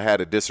so I had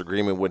a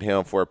disagreement with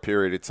him for a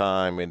period of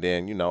time, and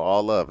then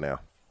all love now.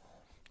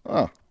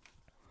 Oh.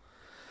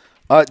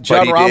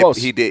 John Ramos.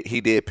 He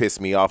did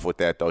piss me off with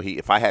that though.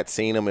 If I had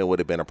seen him, it would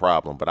have been a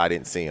problem, but I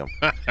didn't see him.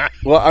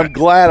 Well, I'm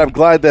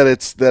glad that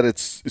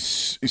it's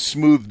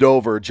smoothed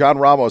over. John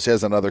Ramos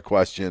has another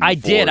question. I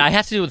did. I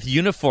had to do with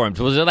uniforms.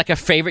 Was there a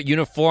favorite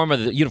uniform or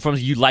the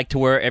uniforms you like to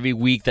wear every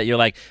week that you're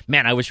like,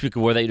 man, I wish we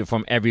could wear that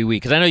uniform every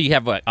week? Because I know you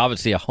have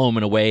obviously a home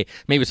and away,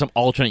 maybe some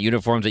alternate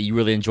uniforms that you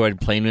really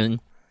enjoyed playing in.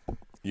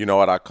 You know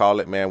what I call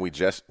it, man? We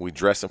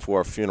dressing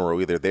for a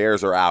funeral, either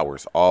theirs or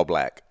ours, all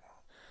black.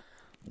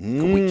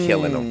 We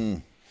killing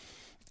them.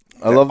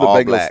 I love the all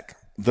Bengals. Black.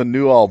 The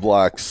new All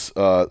Blacks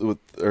are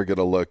going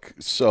to look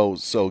so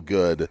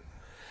good.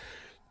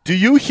 Do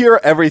you hear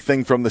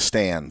everything from the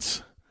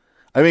stands?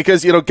 I mean,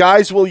 because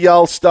guys will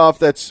yell stuff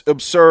that's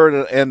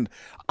absurd, and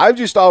I've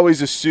just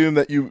always assumed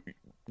that you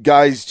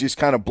guys just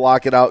kind of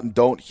block it out and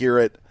don't hear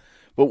it.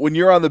 But when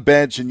you're on the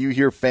bench and you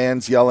hear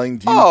fans yelling,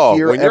 do you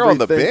hear when you're everything? on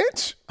the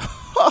bench?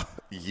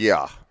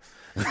 Yeah.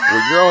 When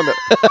you're on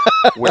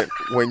the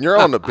when you're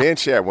on the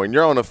bench, when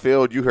you're on the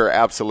field, you hear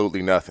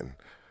absolutely nothing.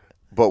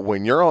 But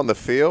when you're on the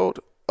field,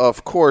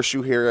 of course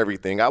you hear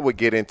everything. I would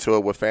get into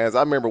it with fans. I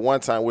remember one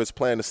time we was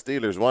playing the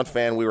Steelers. One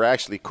fan, we were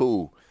actually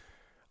cool.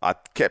 I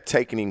kept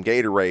taking him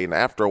Gatorade, and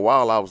after a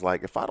while I was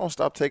like, if I don't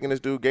stop taking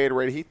this dude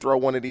Gatorade, he throw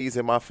one of these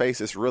in my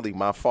face, it's really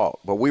my fault.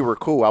 But we were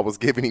cool. I was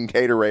giving him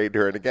Gatorade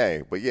during the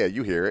game. But yeah,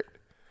 you hear it.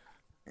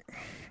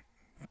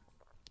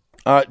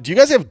 Do you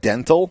guys have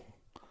dental?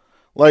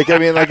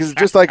 Is it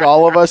just like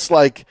all of us,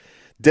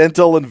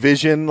 dental and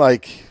vision,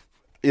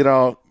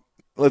 Yeah,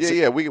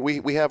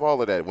 we have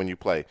all of that when you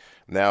play.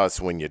 Now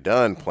it's when you're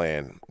done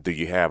playing, do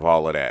you have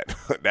all of that?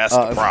 That's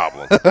the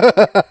problem.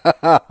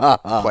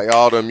 Play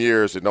all them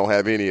years and don't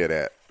have any of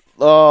that.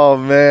 Oh,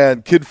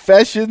 man.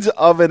 Confessions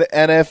of an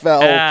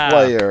NFL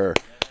player.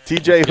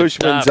 TJ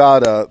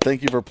Hushmanzada,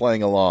 thank you for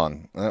playing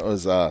along. That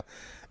was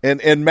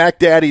And Mac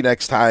Daddy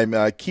next time,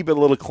 keep it a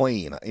little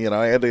clean.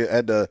 I had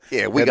to.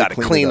 Yeah, we got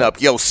to clean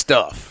up your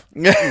stuff.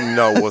 You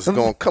know what's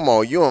going. Come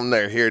on, you don't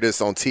never hear this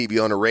on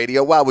TV on the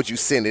radio. Why would you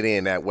send it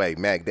in that way,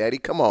 Mac Daddy?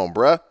 Come on,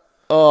 bruh.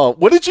 Oh,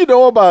 what did you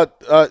know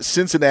about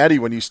Cincinnati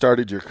when you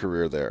started your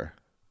career there?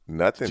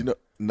 Nothing. Did you know,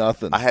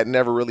 nothing. I had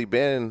never really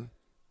been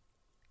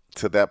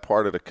to that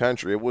part of the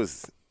country. It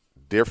was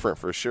different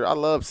for sure. I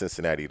love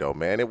Cincinnati though,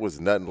 man. It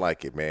was nothing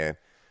like it, man.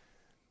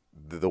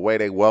 The way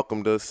they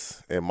welcomed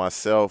us and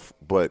myself,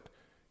 but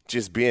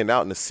just being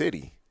out in the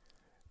city,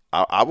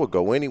 I would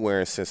go anywhere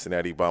in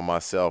Cincinnati by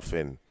myself,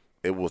 and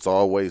it was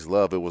always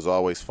love. It was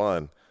always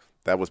fun.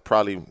 That was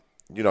probably,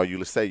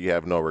 you say you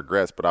have no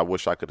regrets, but I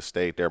wish I could have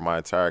stayed there my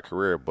entire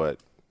career, but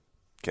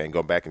can't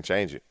go back and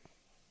change it.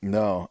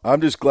 No,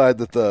 I'm just glad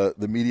that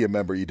the media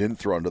member you didn't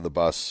throw under the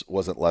bus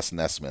wasn't Les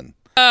Nessman.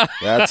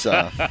 That's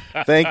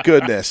thank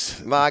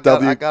goodness. No, I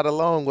got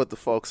along with the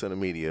folks in the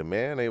media,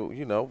 man. They,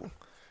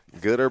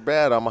 good or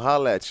bad, I'm going to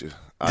holler at you.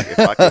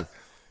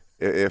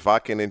 If I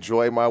can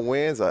enjoy my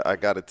wins, I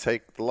got to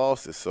take the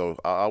losses. So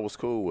I was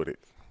cool with it.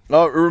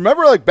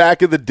 Remember, like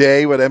back in the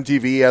day when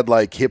MTV had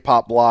like hip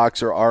hop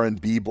blocks or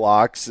R&B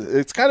blocks?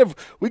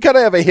 We kind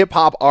of have a hip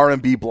hop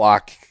R&B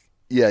block,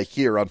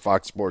 here on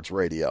Fox Sports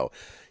Radio.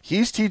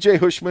 He's TJ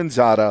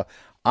Hushmanzada.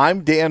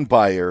 I'm Dan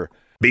Beyer.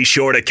 Be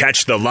sure to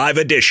catch the live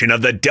edition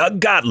of the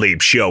Doug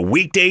Gottlieb Show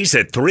weekdays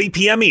at 3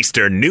 p.m.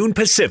 Eastern, noon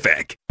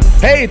Pacific.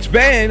 Hey, it's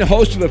Ben,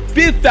 host of the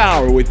Fifth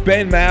Hour with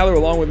Ben Maller,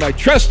 along with my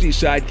trusty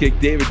sidekick,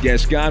 David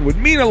Gascon. Would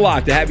mean a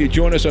lot to have you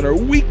join us on our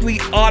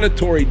weekly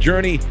auditory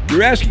journey.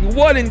 You're asking,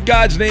 what in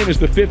God's name is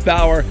the Fifth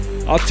Hour?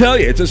 I'll tell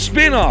you, it's a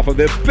spin-off of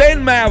the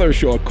Ben Maller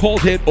Show, a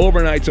cult hit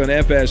overnights on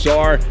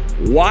FSR.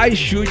 Why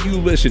should you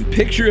listen?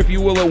 Picture, if you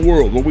will, a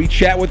world where we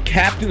chat with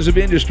captains of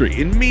industry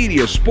in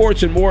media,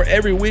 sports, and more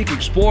every week.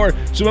 Explore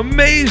some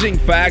amazing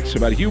facts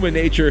about human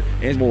nature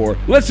and more.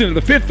 Listen to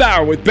the Fifth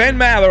Hour with Ben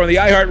Maller on the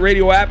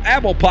iHeartRadio app,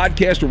 Apple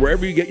Podcast, or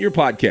wherever you get your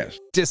podcasts.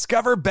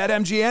 Discover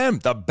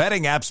BetMGM, the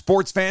betting app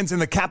sports fans in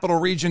the capital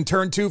region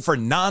turn to for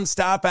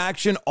nonstop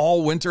action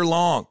all winter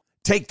long.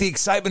 Take the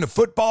excitement of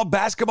football,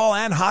 basketball,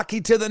 and hockey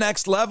to the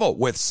next level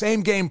with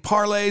same-game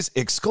parlays,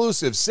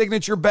 exclusive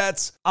signature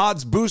bets,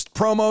 odds boost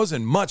promos,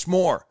 and much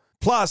more.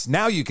 Plus,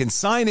 now you can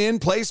sign in,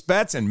 place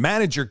bets, and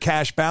manage your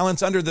cash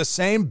balance under the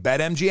same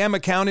BetMGM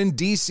account in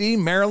D.C.,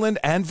 Maryland,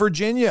 and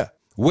Virginia.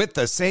 With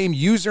the same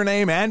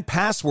username and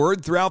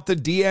password throughout the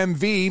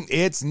DMV,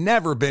 it's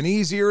never been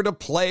easier to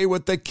play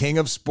with the king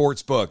of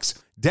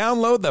sportsbooks.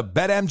 Download the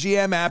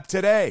BetMGM app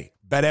today.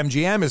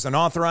 BetMGM is an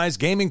authorized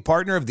gaming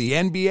partner of the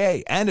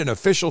NBA and an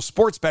official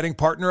sports betting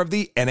partner of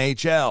the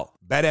NHL.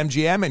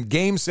 BetMGM and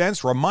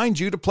GameSense remind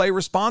you to play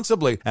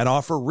responsibly and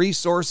offer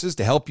resources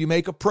to help you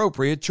make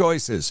appropriate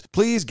choices.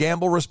 Please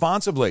gamble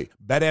responsibly.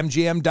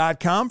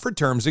 BetMGM.com for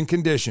terms and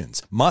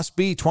conditions. Must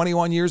be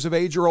 21 years of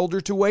age or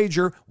older to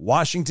wager.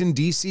 Washington,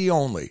 D.C.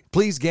 only.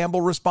 Please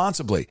gamble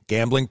responsibly.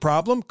 Gambling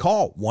problem?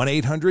 Call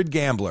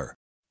 1-800-GAMBLER.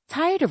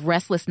 Tired of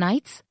restless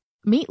nights?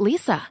 Meet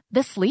Lisa,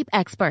 the sleep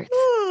experts.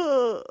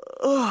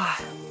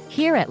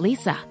 Here at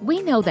Lisa,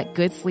 we know that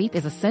good sleep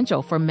is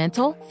essential for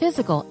mental,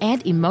 physical,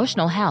 and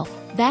emotional health.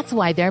 That's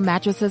why their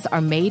mattresses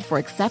are made for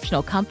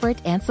exceptional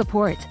comfort and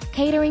support,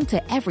 catering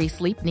to every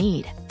sleep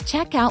need.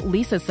 Check out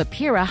Lisa's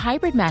Sapira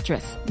Hybrid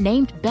Mattress,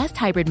 named Best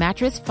Hybrid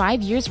Mattress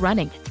 5 years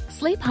running.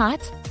 Sleep hot?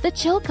 The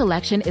Chill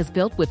Collection is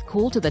built with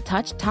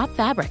cool-to-the-touch top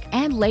fabric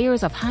and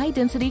layers of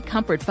high-density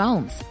comfort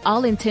foams,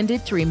 all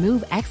intended to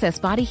remove excess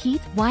body heat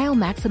while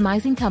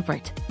maximizing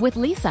comfort. With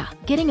Lisa,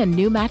 getting a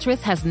new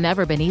mattress has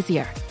never been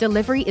easier.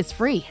 Delivery is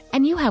free,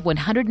 and you have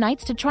 100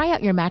 nights to try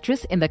out your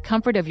mattress in the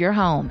comfort of your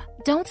home.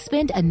 Don't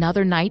spend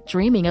another night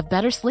dreaming of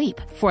better sleep.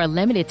 For a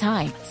limited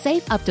time,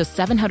 save up to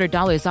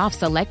 $700 off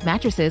select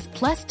mattresses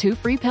plus 2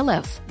 free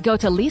pillows. Go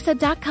to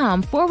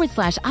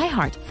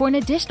lisa.com/iHeart for an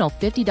additional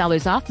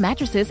 $50 off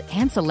mattresses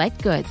and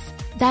select goods.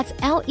 That's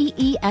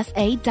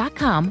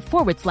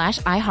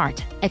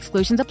LEESA.com/iHeart.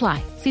 Exclusions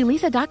apply. See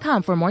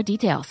lisa.com for more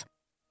details.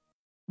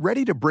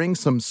 Ready to bring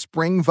some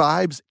spring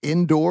vibes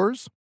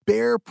indoors?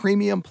 Behr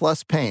Premium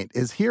Plus Paint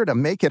is here to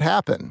make it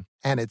happen.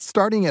 And it's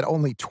starting at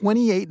only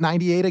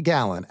 $28.98 a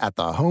gallon at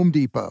the Home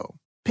Depot.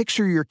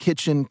 Picture your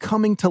kitchen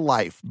coming to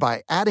life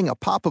by adding a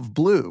pop of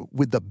blue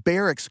with the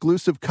Behr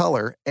exclusive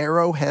color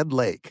Arrowhead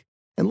Lake.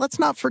 And let's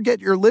not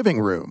forget your living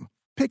room.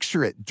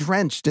 Picture it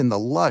drenched in the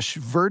lush,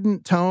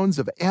 verdant tones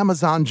of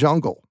Amazon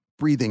jungle,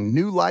 breathing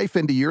new life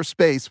into your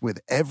space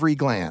with every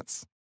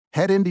glance.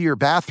 Head into your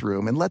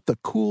bathroom and let the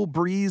cool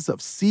breeze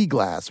of sea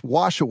glass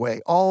wash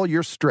away all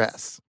your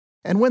stress.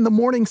 And when the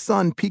morning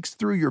sun peeks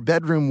through your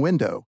bedroom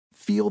window,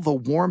 feel the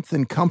warmth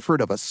and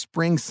comfort of a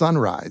spring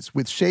sunrise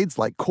with shades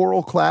like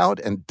coral cloud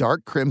and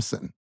dark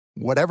crimson.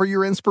 Whatever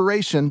your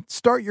inspiration,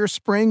 start your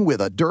spring with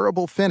a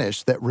durable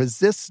finish that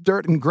resists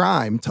dirt and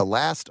grime to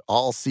last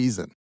all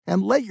season.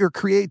 And let your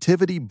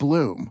creativity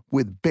bloom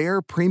with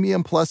Behr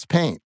Premium Plus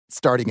Paint,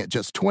 starting at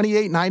just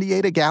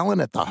 $28.98 a gallon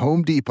at the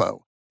Home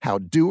Depot. How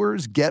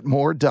doers get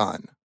more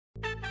done.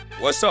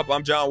 What's up?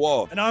 I'm John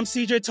Wall. And I'm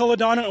CJ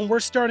Toledano, and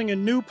we're starting a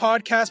new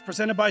podcast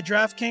presented by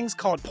DraftKings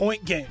called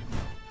Point Game.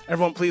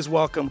 Everyone, please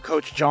welcome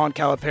Coach John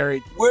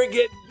Calipari. We're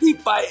getting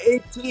beat by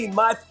 18.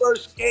 My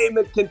first game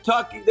in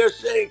Kentucky, they're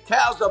saying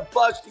Cal's a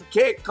bust. He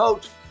can't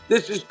coach.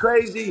 This is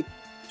crazy.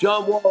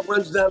 John Wall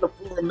runs down the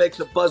floor and makes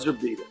a buzzer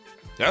beater.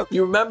 Yep.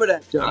 You remember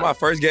that, John? That's my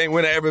first game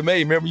winner I ever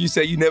made. Remember you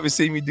said you never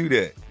seen me do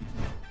that.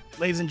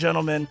 Ladies and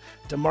gentlemen,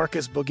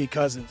 DeMarcus Boogie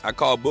Cousins. I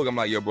called Boog. I'm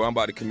like, yo, bro, I'm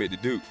about to commit to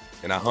Duke.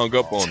 And I hung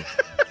up on him.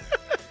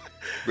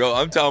 Bro,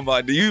 I'm talking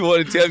about, do you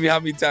want to tell me how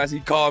many times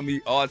he called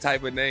me all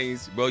type of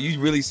names? Bro,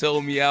 you really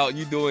sold me out.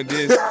 You doing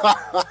this.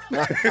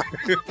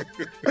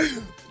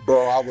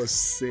 Bro, I was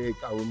sick.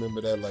 I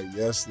remember that like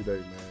yesterday,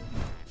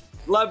 man.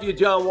 Love you,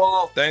 John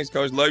Wall. Thanks,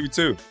 Coach. Love you,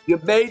 too.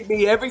 You made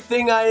me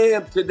everything I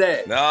am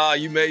today. Nah,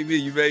 you made me.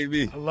 You made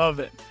me. I love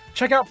it.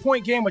 Check out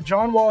Point Game with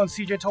John Wall and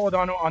CJ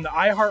Toledano on the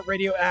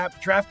iHeartRadio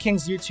app,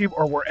 DraftKings YouTube,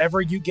 or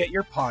wherever you get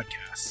your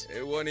podcasts.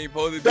 It wasn't even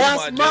supposed to be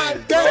That's my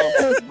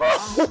dance, bro.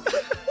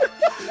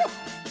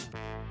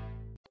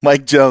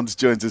 Mike Jones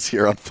joins us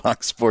here on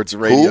Fox Sports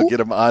Radio. Who?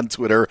 Get him on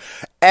Twitter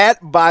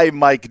at by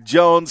Mike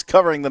Jones,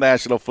 covering the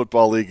National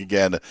Football League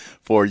again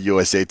for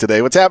USA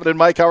Today. What's happening,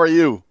 Mike? How are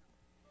you?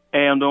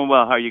 Hey, I'm doing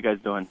well. How are you guys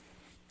doing?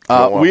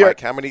 Mike,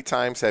 how many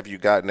times have you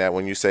gotten that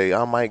when you say,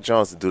 "I'm Mike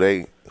Jones"?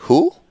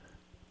 Who?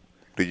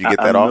 Do you get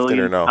that often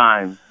or no?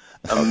 Times.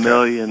 A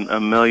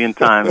million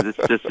times.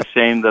 It's just a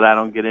shame that I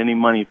don't get any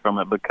money from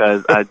it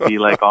because I'd be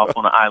like off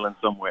on an island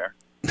somewhere.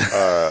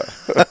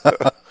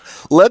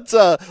 Let's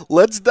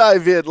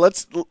dive in.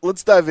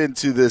 Let's dive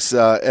into this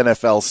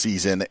NFL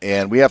season,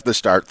 and we have to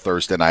start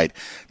Thursday night.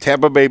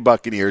 Tampa Bay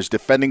Buccaneers,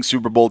 defending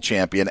Super Bowl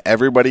champion.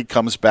 Everybody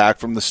comes back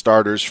from the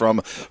starters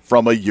from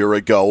a year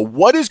ago.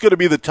 What is going to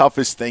be the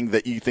toughest thing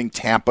that you think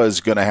Tampa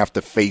is going to have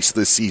to face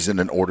this season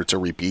in order to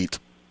repeat?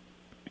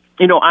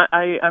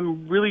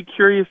 I'm really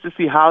curious to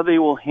see how they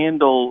will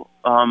handle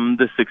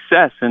the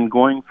success and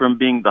going from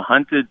being the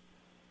hunted,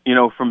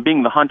 from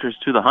being the hunters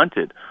to the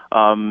hunted.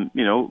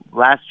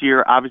 Last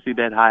year, obviously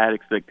they had high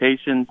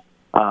expectations,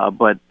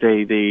 but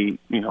they,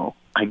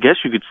 I guess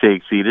you could say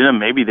exceeded them.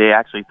 Maybe they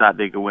actually thought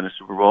they could win a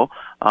Super Bowl.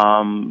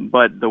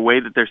 But the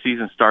way that their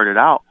season started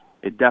out,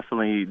 it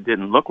definitely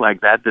didn't look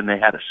like that. Then they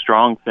had a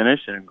strong finish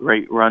and a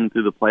great run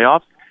through the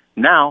playoffs.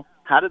 Now,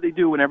 how do they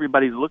do when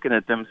everybody's looking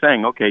at them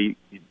saying, okay,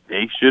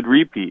 they should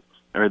repeat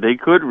or they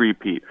could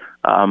repeat?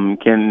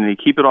 Can they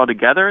keep it all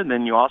together? And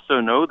then you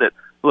also know that,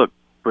 look,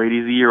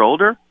 Brady's a year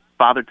older.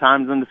 Father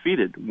Time's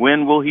undefeated.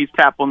 When will he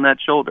tap on that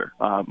shoulder?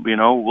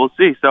 We'll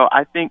see. So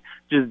I think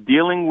just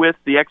dealing with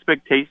the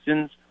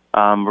expectations,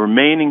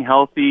 remaining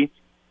healthy,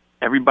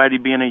 everybody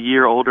being a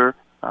year older,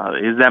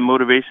 is that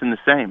motivation the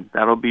same?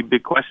 That'll be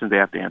big questions they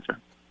have to answer.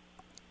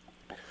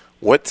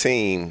 What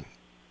team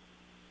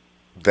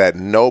that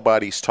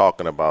nobody's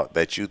talking about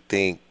that you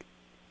think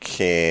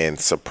can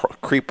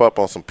creep up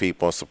on some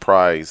people and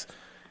surprise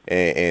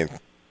and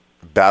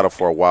battle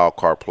for a wild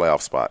card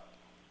playoff spot?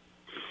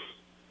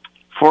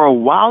 For a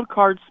wild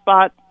card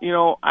spot,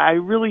 I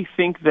really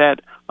think that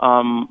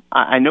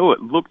I know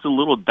it looked a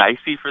little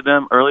dicey for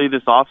them early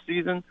this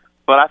offseason,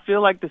 but I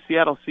feel like the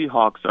Seattle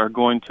Seahawks are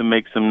going to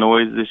make some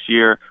noise this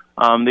year.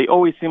 They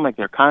always seem like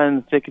they're kind of in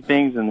the thick of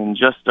things and then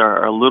just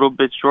are a little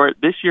bit short.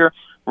 This year,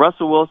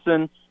 Russell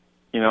Wilson,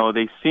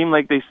 they seem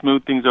like they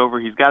smooth things over.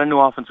 He's got a new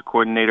offensive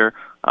coordinator.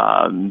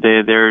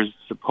 There's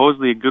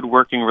supposedly a good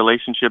working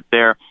relationship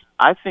there.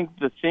 I think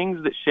the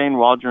things that Shane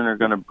Waldron are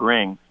going to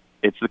bring,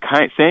 it's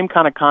the same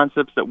kind of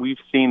concepts that we've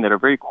seen that are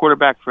very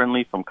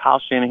quarterback-friendly from Kyle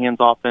Shanahan's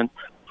offense,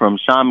 from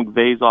Sean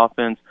McVay's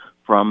offense,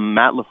 from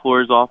Matt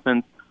LaFleur's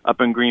offense up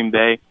in Green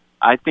Bay.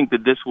 I think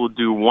that this will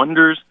do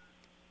wonders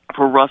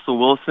for Russell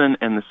Wilson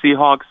and the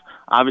Seahawks.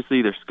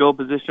 Obviously, their skill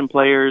position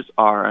players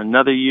are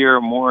another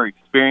year more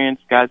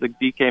experienced, guys like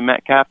DK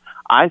Metcalf.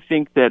 I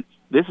think that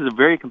this is a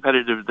very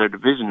competitive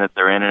division that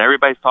they're in, and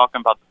everybody's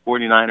talking about the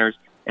 49ers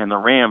and the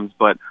Rams,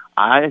 but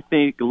I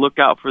think look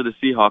out for the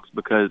Seahawks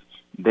because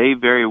they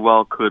very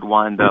well could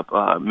wind up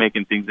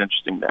making things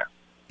interesting there.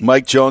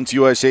 Mike Jones,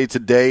 USA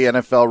Today,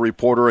 NFL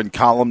reporter and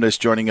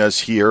columnist, joining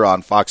us here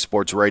on Fox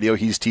Sports Radio.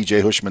 He's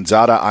TJ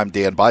Hushmanzada. I'm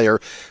Dan Beyer,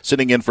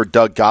 sitting in for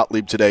Doug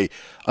Gottlieb today.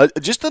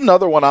 Just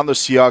another one on the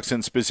Seahawks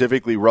and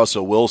specifically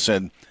Russell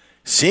Wilson.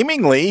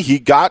 Seemingly, he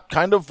got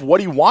kind of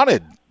what he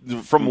wanted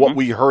from what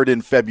we heard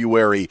in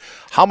February.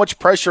 How much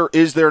pressure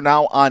is there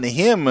now on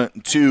him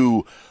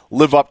to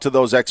live up to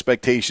those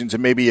expectations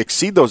and maybe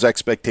exceed those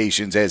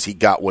expectations as he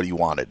got what he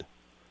wanted?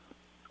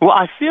 Well,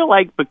 I feel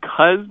like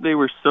because they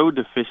were so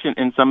deficient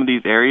in some of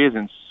these areas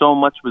and so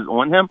much was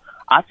on him,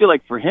 I feel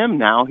like for him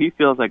now, he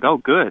feels like, oh,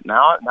 good.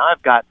 Now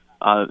I've got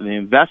the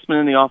investment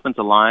in the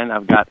offensive line.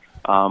 I've got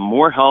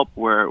more help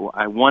where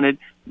I wanted.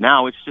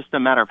 Now it's just a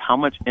matter of how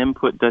much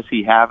input does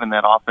he have in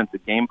that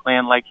offensive game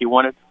plan like he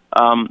wanted.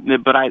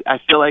 But I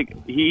feel like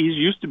he's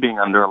used to being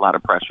under a lot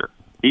of pressure.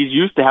 He's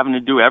used to having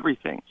to do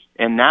everything.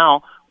 And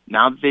now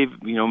that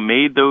they've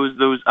made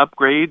those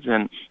upgrades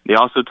and they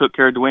also took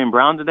care of Dwayne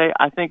Brown today,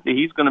 I think that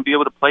he's going to be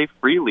able to play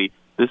freely.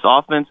 This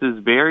offense is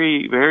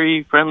very,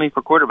 very friendly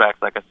for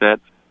quarterbacks, like I said,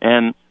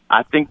 and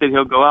I think that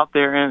he'll go out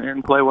there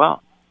and play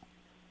well.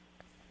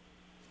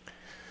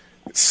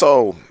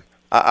 So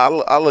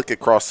I look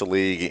across the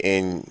league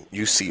and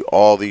you see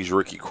all these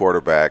rookie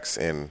quarterbacks,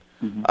 and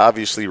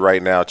obviously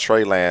right now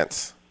Trey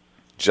Lance,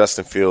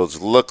 Justin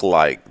Fields look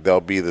like they'll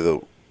be the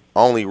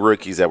only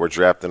rookies that were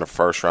drafted in the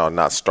first round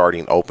not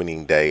starting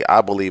opening day.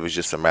 I believe it's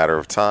just a matter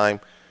of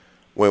time.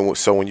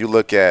 When you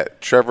look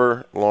at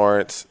Trevor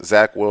Lawrence,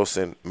 Zach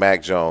Wilson,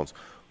 Mac Jones,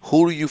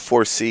 who do you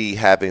foresee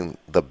having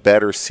the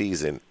better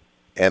season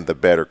and the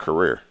better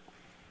career?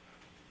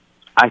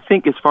 I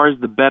think as far as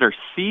the better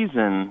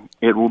season,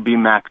 it will be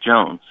Mac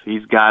Jones.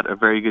 He's got a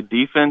very good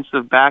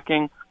defensive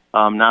backing.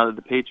 Now that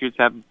the Patriots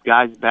have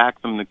guys back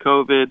from the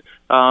COVID,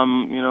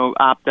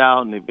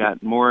 opt-out, and they've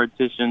got more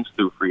additions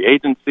through free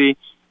agency.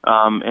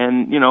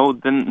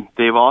 Then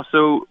they've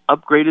also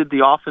upgraded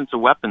the offensive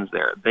weapons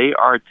there. They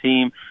are a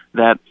team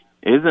that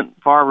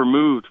isn't far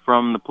removed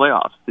from the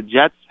playoffs. The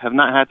Jets have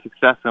not had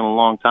success in a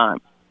long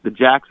time. The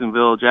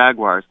Jacksonville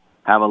Jaguars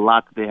have a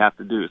lot that they have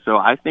to do. So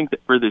I think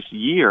that for this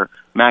year,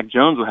 Mac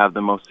Jones will have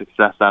the most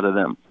success out of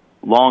them.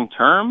 Long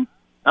term,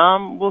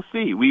 We'll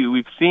see.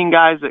 We've seen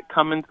guys that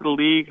come into the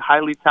league,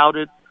 highly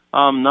touted,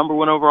 number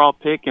 1 overall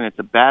pick, and it's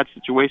a bad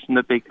situation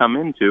that they come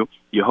into.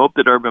 You hope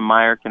that Urban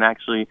Meyer can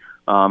actually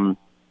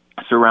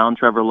surround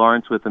Trevor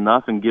Lawrence with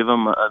enough and give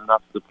him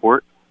enough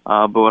support.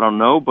 But I don't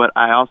know. But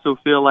I also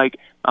feel like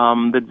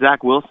that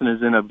Zach Wilson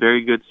is in a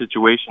very good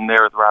situation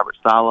there with Robert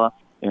Saleh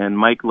and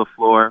Mike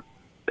LaFleur.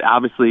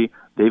 Obviously,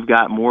 they've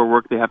got more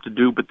work they have to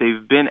do, but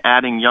they've been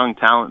adding young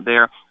talent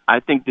there. I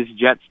think this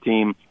Jets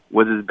team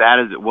was as bad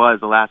as it was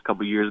the last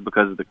couple of years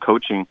because of the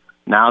coaching.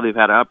 Now they've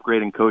had an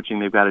upgrade in coaching.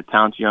 They've got a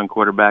talented young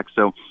quarterback.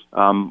 So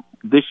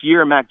this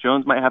year, Mac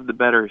Jones might have the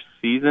better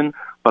season,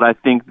 but I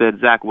think that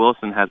Zach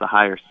Wilson has a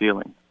higher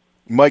ceiling.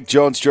 Mike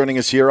Jones joining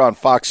us here on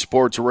Fox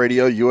Sports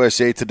Radio,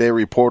 USA Today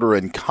reporter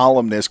and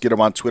columnist. Get him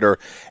on Twitter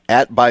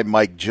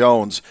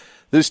 @ByMikeJones.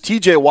 This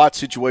TJ Watt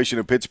situation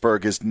in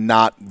Pittsburgh has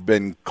not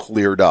been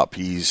cleared up.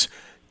 He's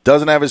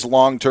doesn't have his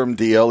long-term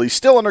deal. He's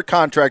still under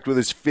contract with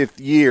his 5th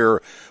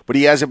year, but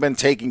he hasn't been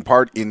taking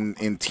part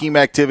in team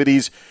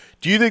activities.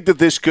 Do you think that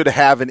this could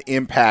have an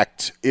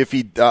impact if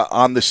he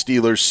on the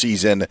Steelers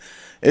season,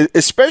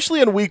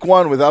 especially in Week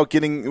 1 without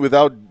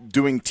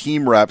doing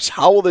team reps?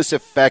 How will this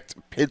affect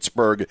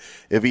Pittsburgh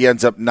if he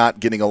ends up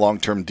not getting a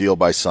long-term deal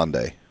by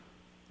Sunday?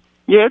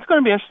 Yeah, it's going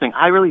to be interesting.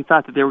 I really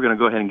thought that they were going to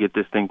go ahead and get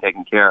this thing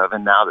taken care of,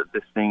 and now that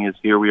this thing is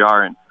here, we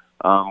are in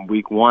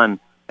Week 1,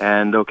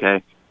 and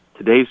okay,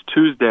 today's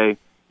Tuesday,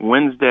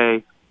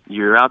 Wednesday,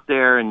 you're out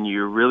there and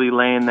you're really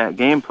laying that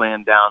game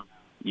plan down.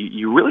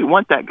 You really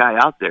want that guy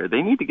out there.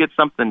 They need to get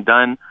something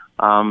done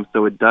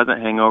so it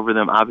doesn't hang over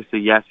them. Obviously,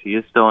 yes, he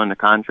is still in the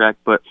contract,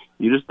 but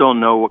you just don't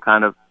know what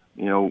kind of,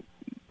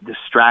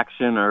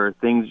 distraction or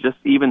things just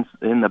even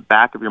in the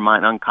back of your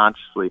mind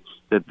unconsciously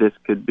that this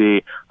could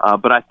be.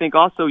 But I think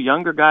also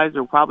younger guys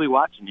are probably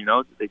watching,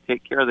 they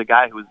take care of the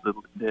guy who's the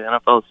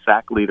NFL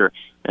sack leader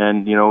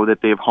and, that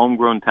they have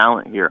homegrown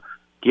talent here.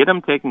 Get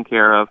them taken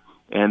care of,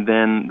 and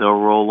then they'll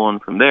roll on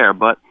from there.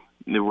 But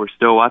we're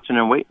still watching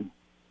and waiting.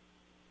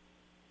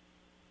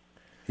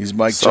 He's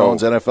Mike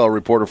Jones, NFL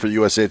reporter for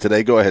USA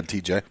Today. Go ahead,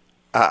 TJ.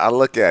 I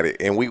look at it,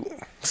 and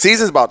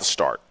season's about to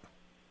start.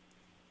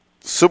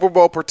 Super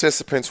Bowl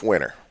participants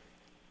winner.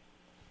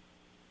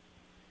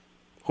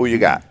 Who you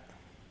got?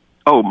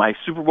 Oh, my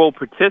Super Bowl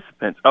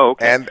participants. Oh,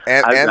 okay. And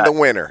the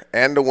winner.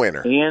 And the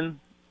winner.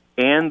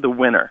 And the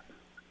winner.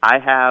 I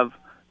have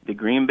the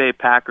Green Bay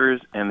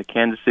Packers and the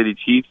Kansas City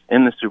Chiefs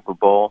in the Super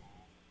Bowl.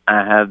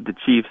 I have the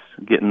Chiefs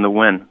getting the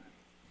win.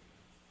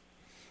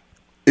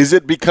 Is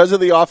it because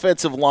of the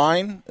offensive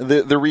line,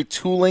 the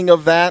retooling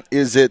of that?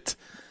 Is it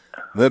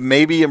the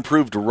maybe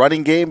improved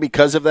running game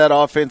because of that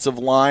offensive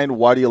line?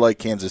 Why do you like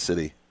Kansas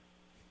City?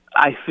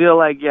 I feel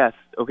like, yes.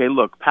 Okay,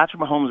 look,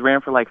 Patrick Mahomes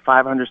ran for like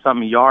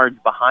 500-something yards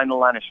behind the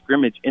line of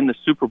scrimmage in the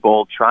Super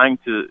Bowl trying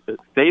to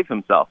save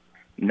himself.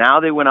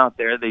 Now they went out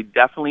there. They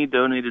definitely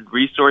donated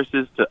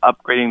resources to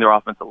upgrading their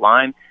offensive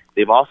line.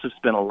 They've also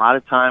spent a lot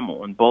of time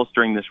on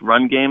bolstering this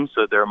run game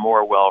so they're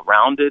more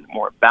well-rounded,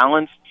 more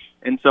balanced.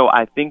 And so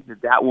I think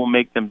that will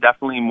make them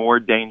definitely more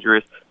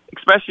dangerous,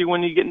 especially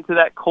when you get into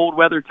that cold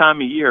weather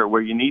time of year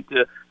where you need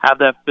to have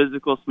that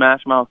physical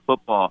smash-mouth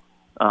football.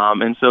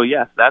 And so,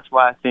 yes, that's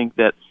why I think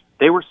that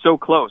they were so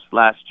close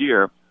last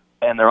year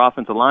and their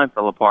offensive line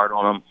fell apart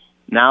on them.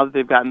 Now that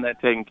they've gotten that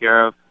taken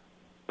care of,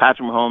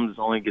 Patrick Mahomes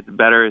only gets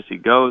better as he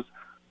goes.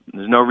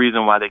 There's no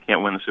reason why they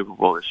can't win the Super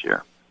Bowl this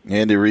year.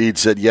 Andy Reid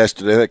said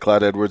yesterday that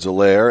Clyde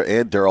Edwards-Helaire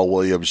and Darrell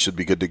Williams should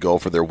be good to go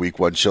for their Week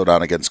 1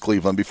 showdown against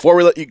Cleveland. Before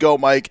we let you go,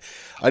 Mike,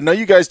 I know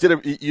you guys did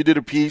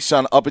a piece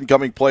on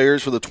up-and-coming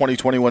players for the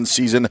 2021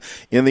 season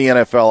in the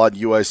NFL on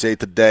USA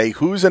Today.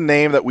 Who's a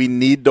name that we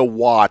need to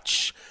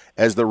watch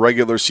as the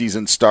regular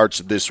season starts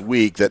this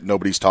week that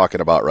nobody's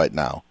talking about right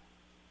now?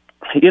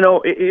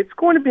 It's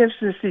going to be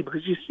interesting to see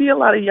because you see a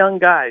lot of young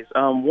guys.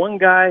 One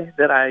guy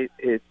that I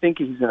think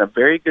he's in a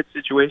very good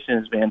situation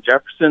is Van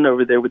Jefferson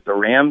over there with the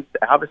Rams.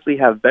 They obviously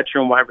have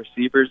veteran wide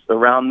receivers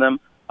around them,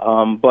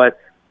 but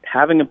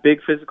having a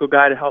big physical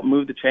guy to help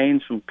move the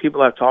chains from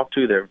people I've talked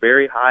to, they're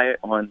very high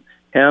on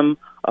him.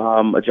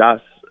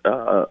 Josh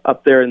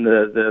up there in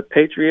the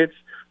Patriots,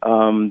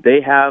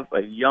 they have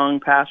a young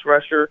pass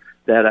rusher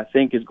that I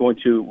think is going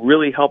to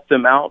really help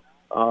them out.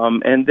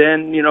 And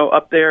then,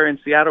 up there in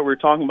Seattle, we're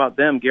talking about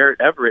them, Garrett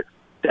Everett.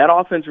 That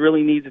offense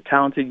really needs a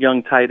talented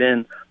young tight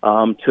end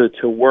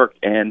to work.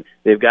 And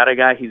they've got a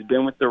guy, he's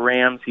been with the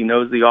Rams. He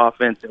knows the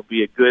offense. It'll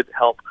be a good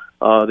help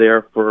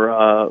there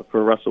for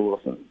Russell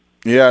Wilson.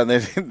 Yeah, and they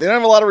don't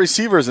have a lot of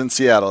receivers in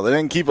Seattle. They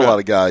didn't keep a lot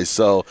of guys,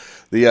 so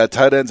the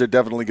tight ends are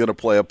definitely going to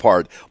play a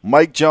part.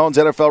 Mike Jones,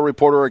 NFL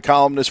reporter and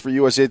columnist for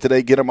USA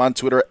Today. Get him on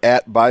Twitter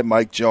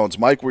 @ByMikeJones.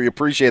 Mike, we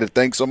appreciate it.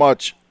 Thanks so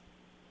much.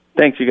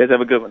 Thanks. You guys have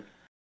a good one.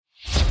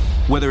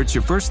 Whether it's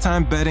your first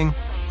time betting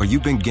or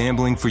you've been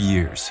gambling for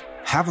years,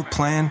 have a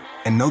plan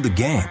and know the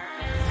game.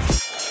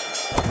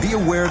 Be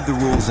aware of the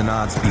rules and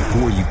odds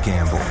before you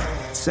gamble.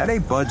 Set a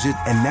budget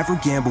and never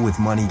gamble with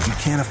money you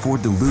can't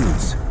afford to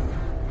lose.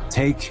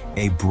 Take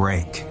a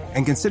break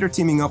and consider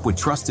teaming up with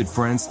trusted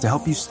friends to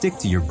help you stick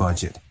to your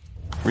budget.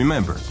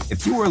 Remember,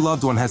 if you or a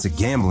loved one has a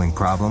gambling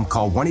problem,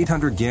 call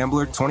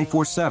 1-800-GAMBLER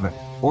 24/7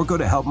 or go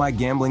to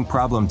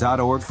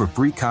helpmygamblingproblem.org for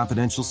free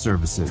confidential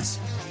services.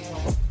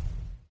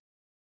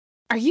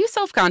 Are you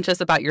self-conscious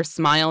about your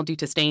smile due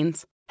to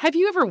stains? Have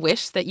you ever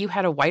wished that you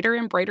had a whiter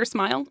and brighter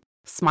smile?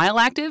 Smile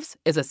Actives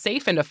is a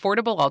safe and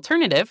affordable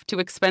alternative to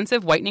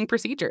expensive whitening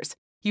procedures.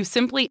 You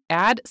simply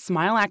add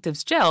Smile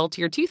Actives gel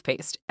to your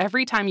toothpaste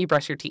every time you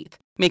brush your teeth,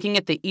 making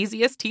it the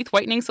easiest teeth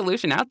whitening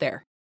solution out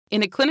there.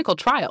 In a clinical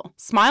trial,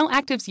 Smile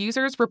Actives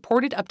users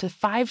reported up to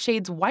 5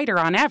 shades whiter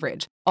on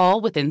average,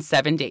 all within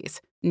 7 days.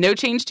 No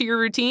change to your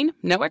routine,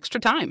 no extra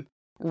time.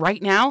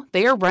 Right now,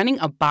 they are running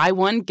a buy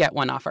one, get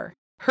one offer.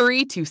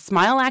 Hurry to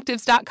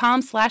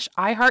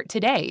smileactives.com/iHeart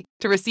today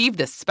to receive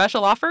this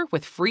special offer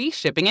with free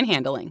shipping and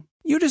handling.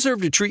 You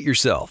deserve to treat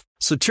yourself,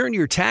 so turn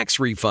your tax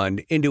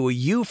refund into a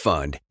U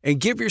fund and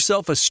give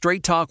yourself a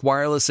Straight Talk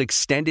Wireless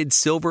Extended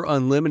Silver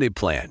Unlimited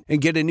plan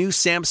and get a new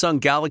Samsung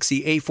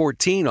Galaxy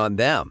A14 on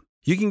them.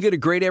 You can get a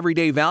great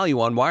everyday value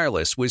on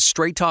wireless with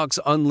Straight Talk's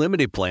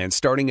Unlimited plan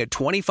starting at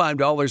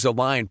 $25 a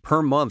line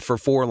per month for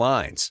 4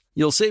 lines.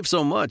 You'll save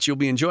so much you'll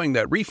be enjoying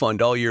that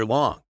refund all year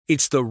long.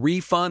 It's the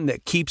refund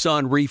that keeps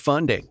on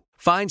refunding.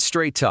 Find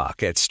Straight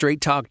Talk at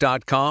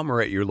straighttalk.com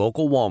or at your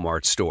local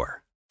Walmart store.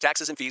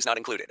 Taxes and fees not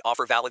included.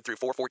 Offer valid through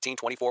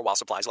 4/14/24 while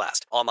supplies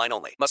last. Online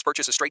only. Must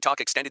purchase a Straight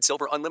Talk Extended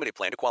Silver Unlimited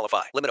plan to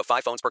qualify. Limit of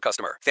 5 phones per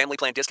customer. Family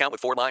plan discount with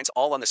 4 lines,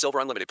 all on the Silver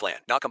Unlimited plan.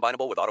 Not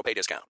combinable with autopay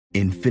discount.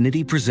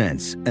 Infiniti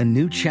presents a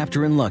new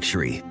chapter in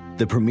luxury.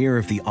 The premiere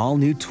of the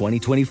all-new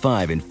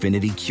 2025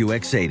 Infiniti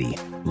QX80.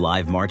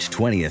 Live March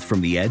 20th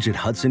from the Edge at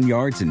Hudson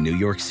Yards in New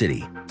York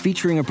City.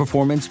 Featuring a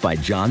performance by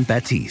John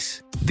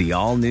Batiste. The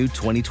all-new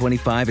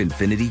 2025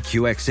 Infiniti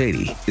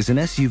QX80 is an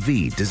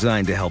SUV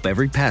designed to help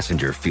every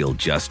passenger feel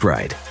just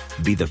right.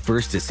 Be the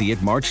first to see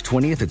it March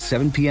 20th at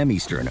 7 p.m.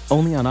 Eastern,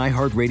 only on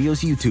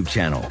iHeartRadio's YouTube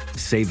channel.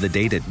 Save the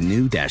date at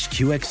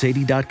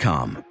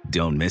new-QX80.com.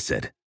 Don't miss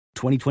it.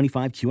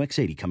 2025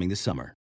 QX80 coming this summer.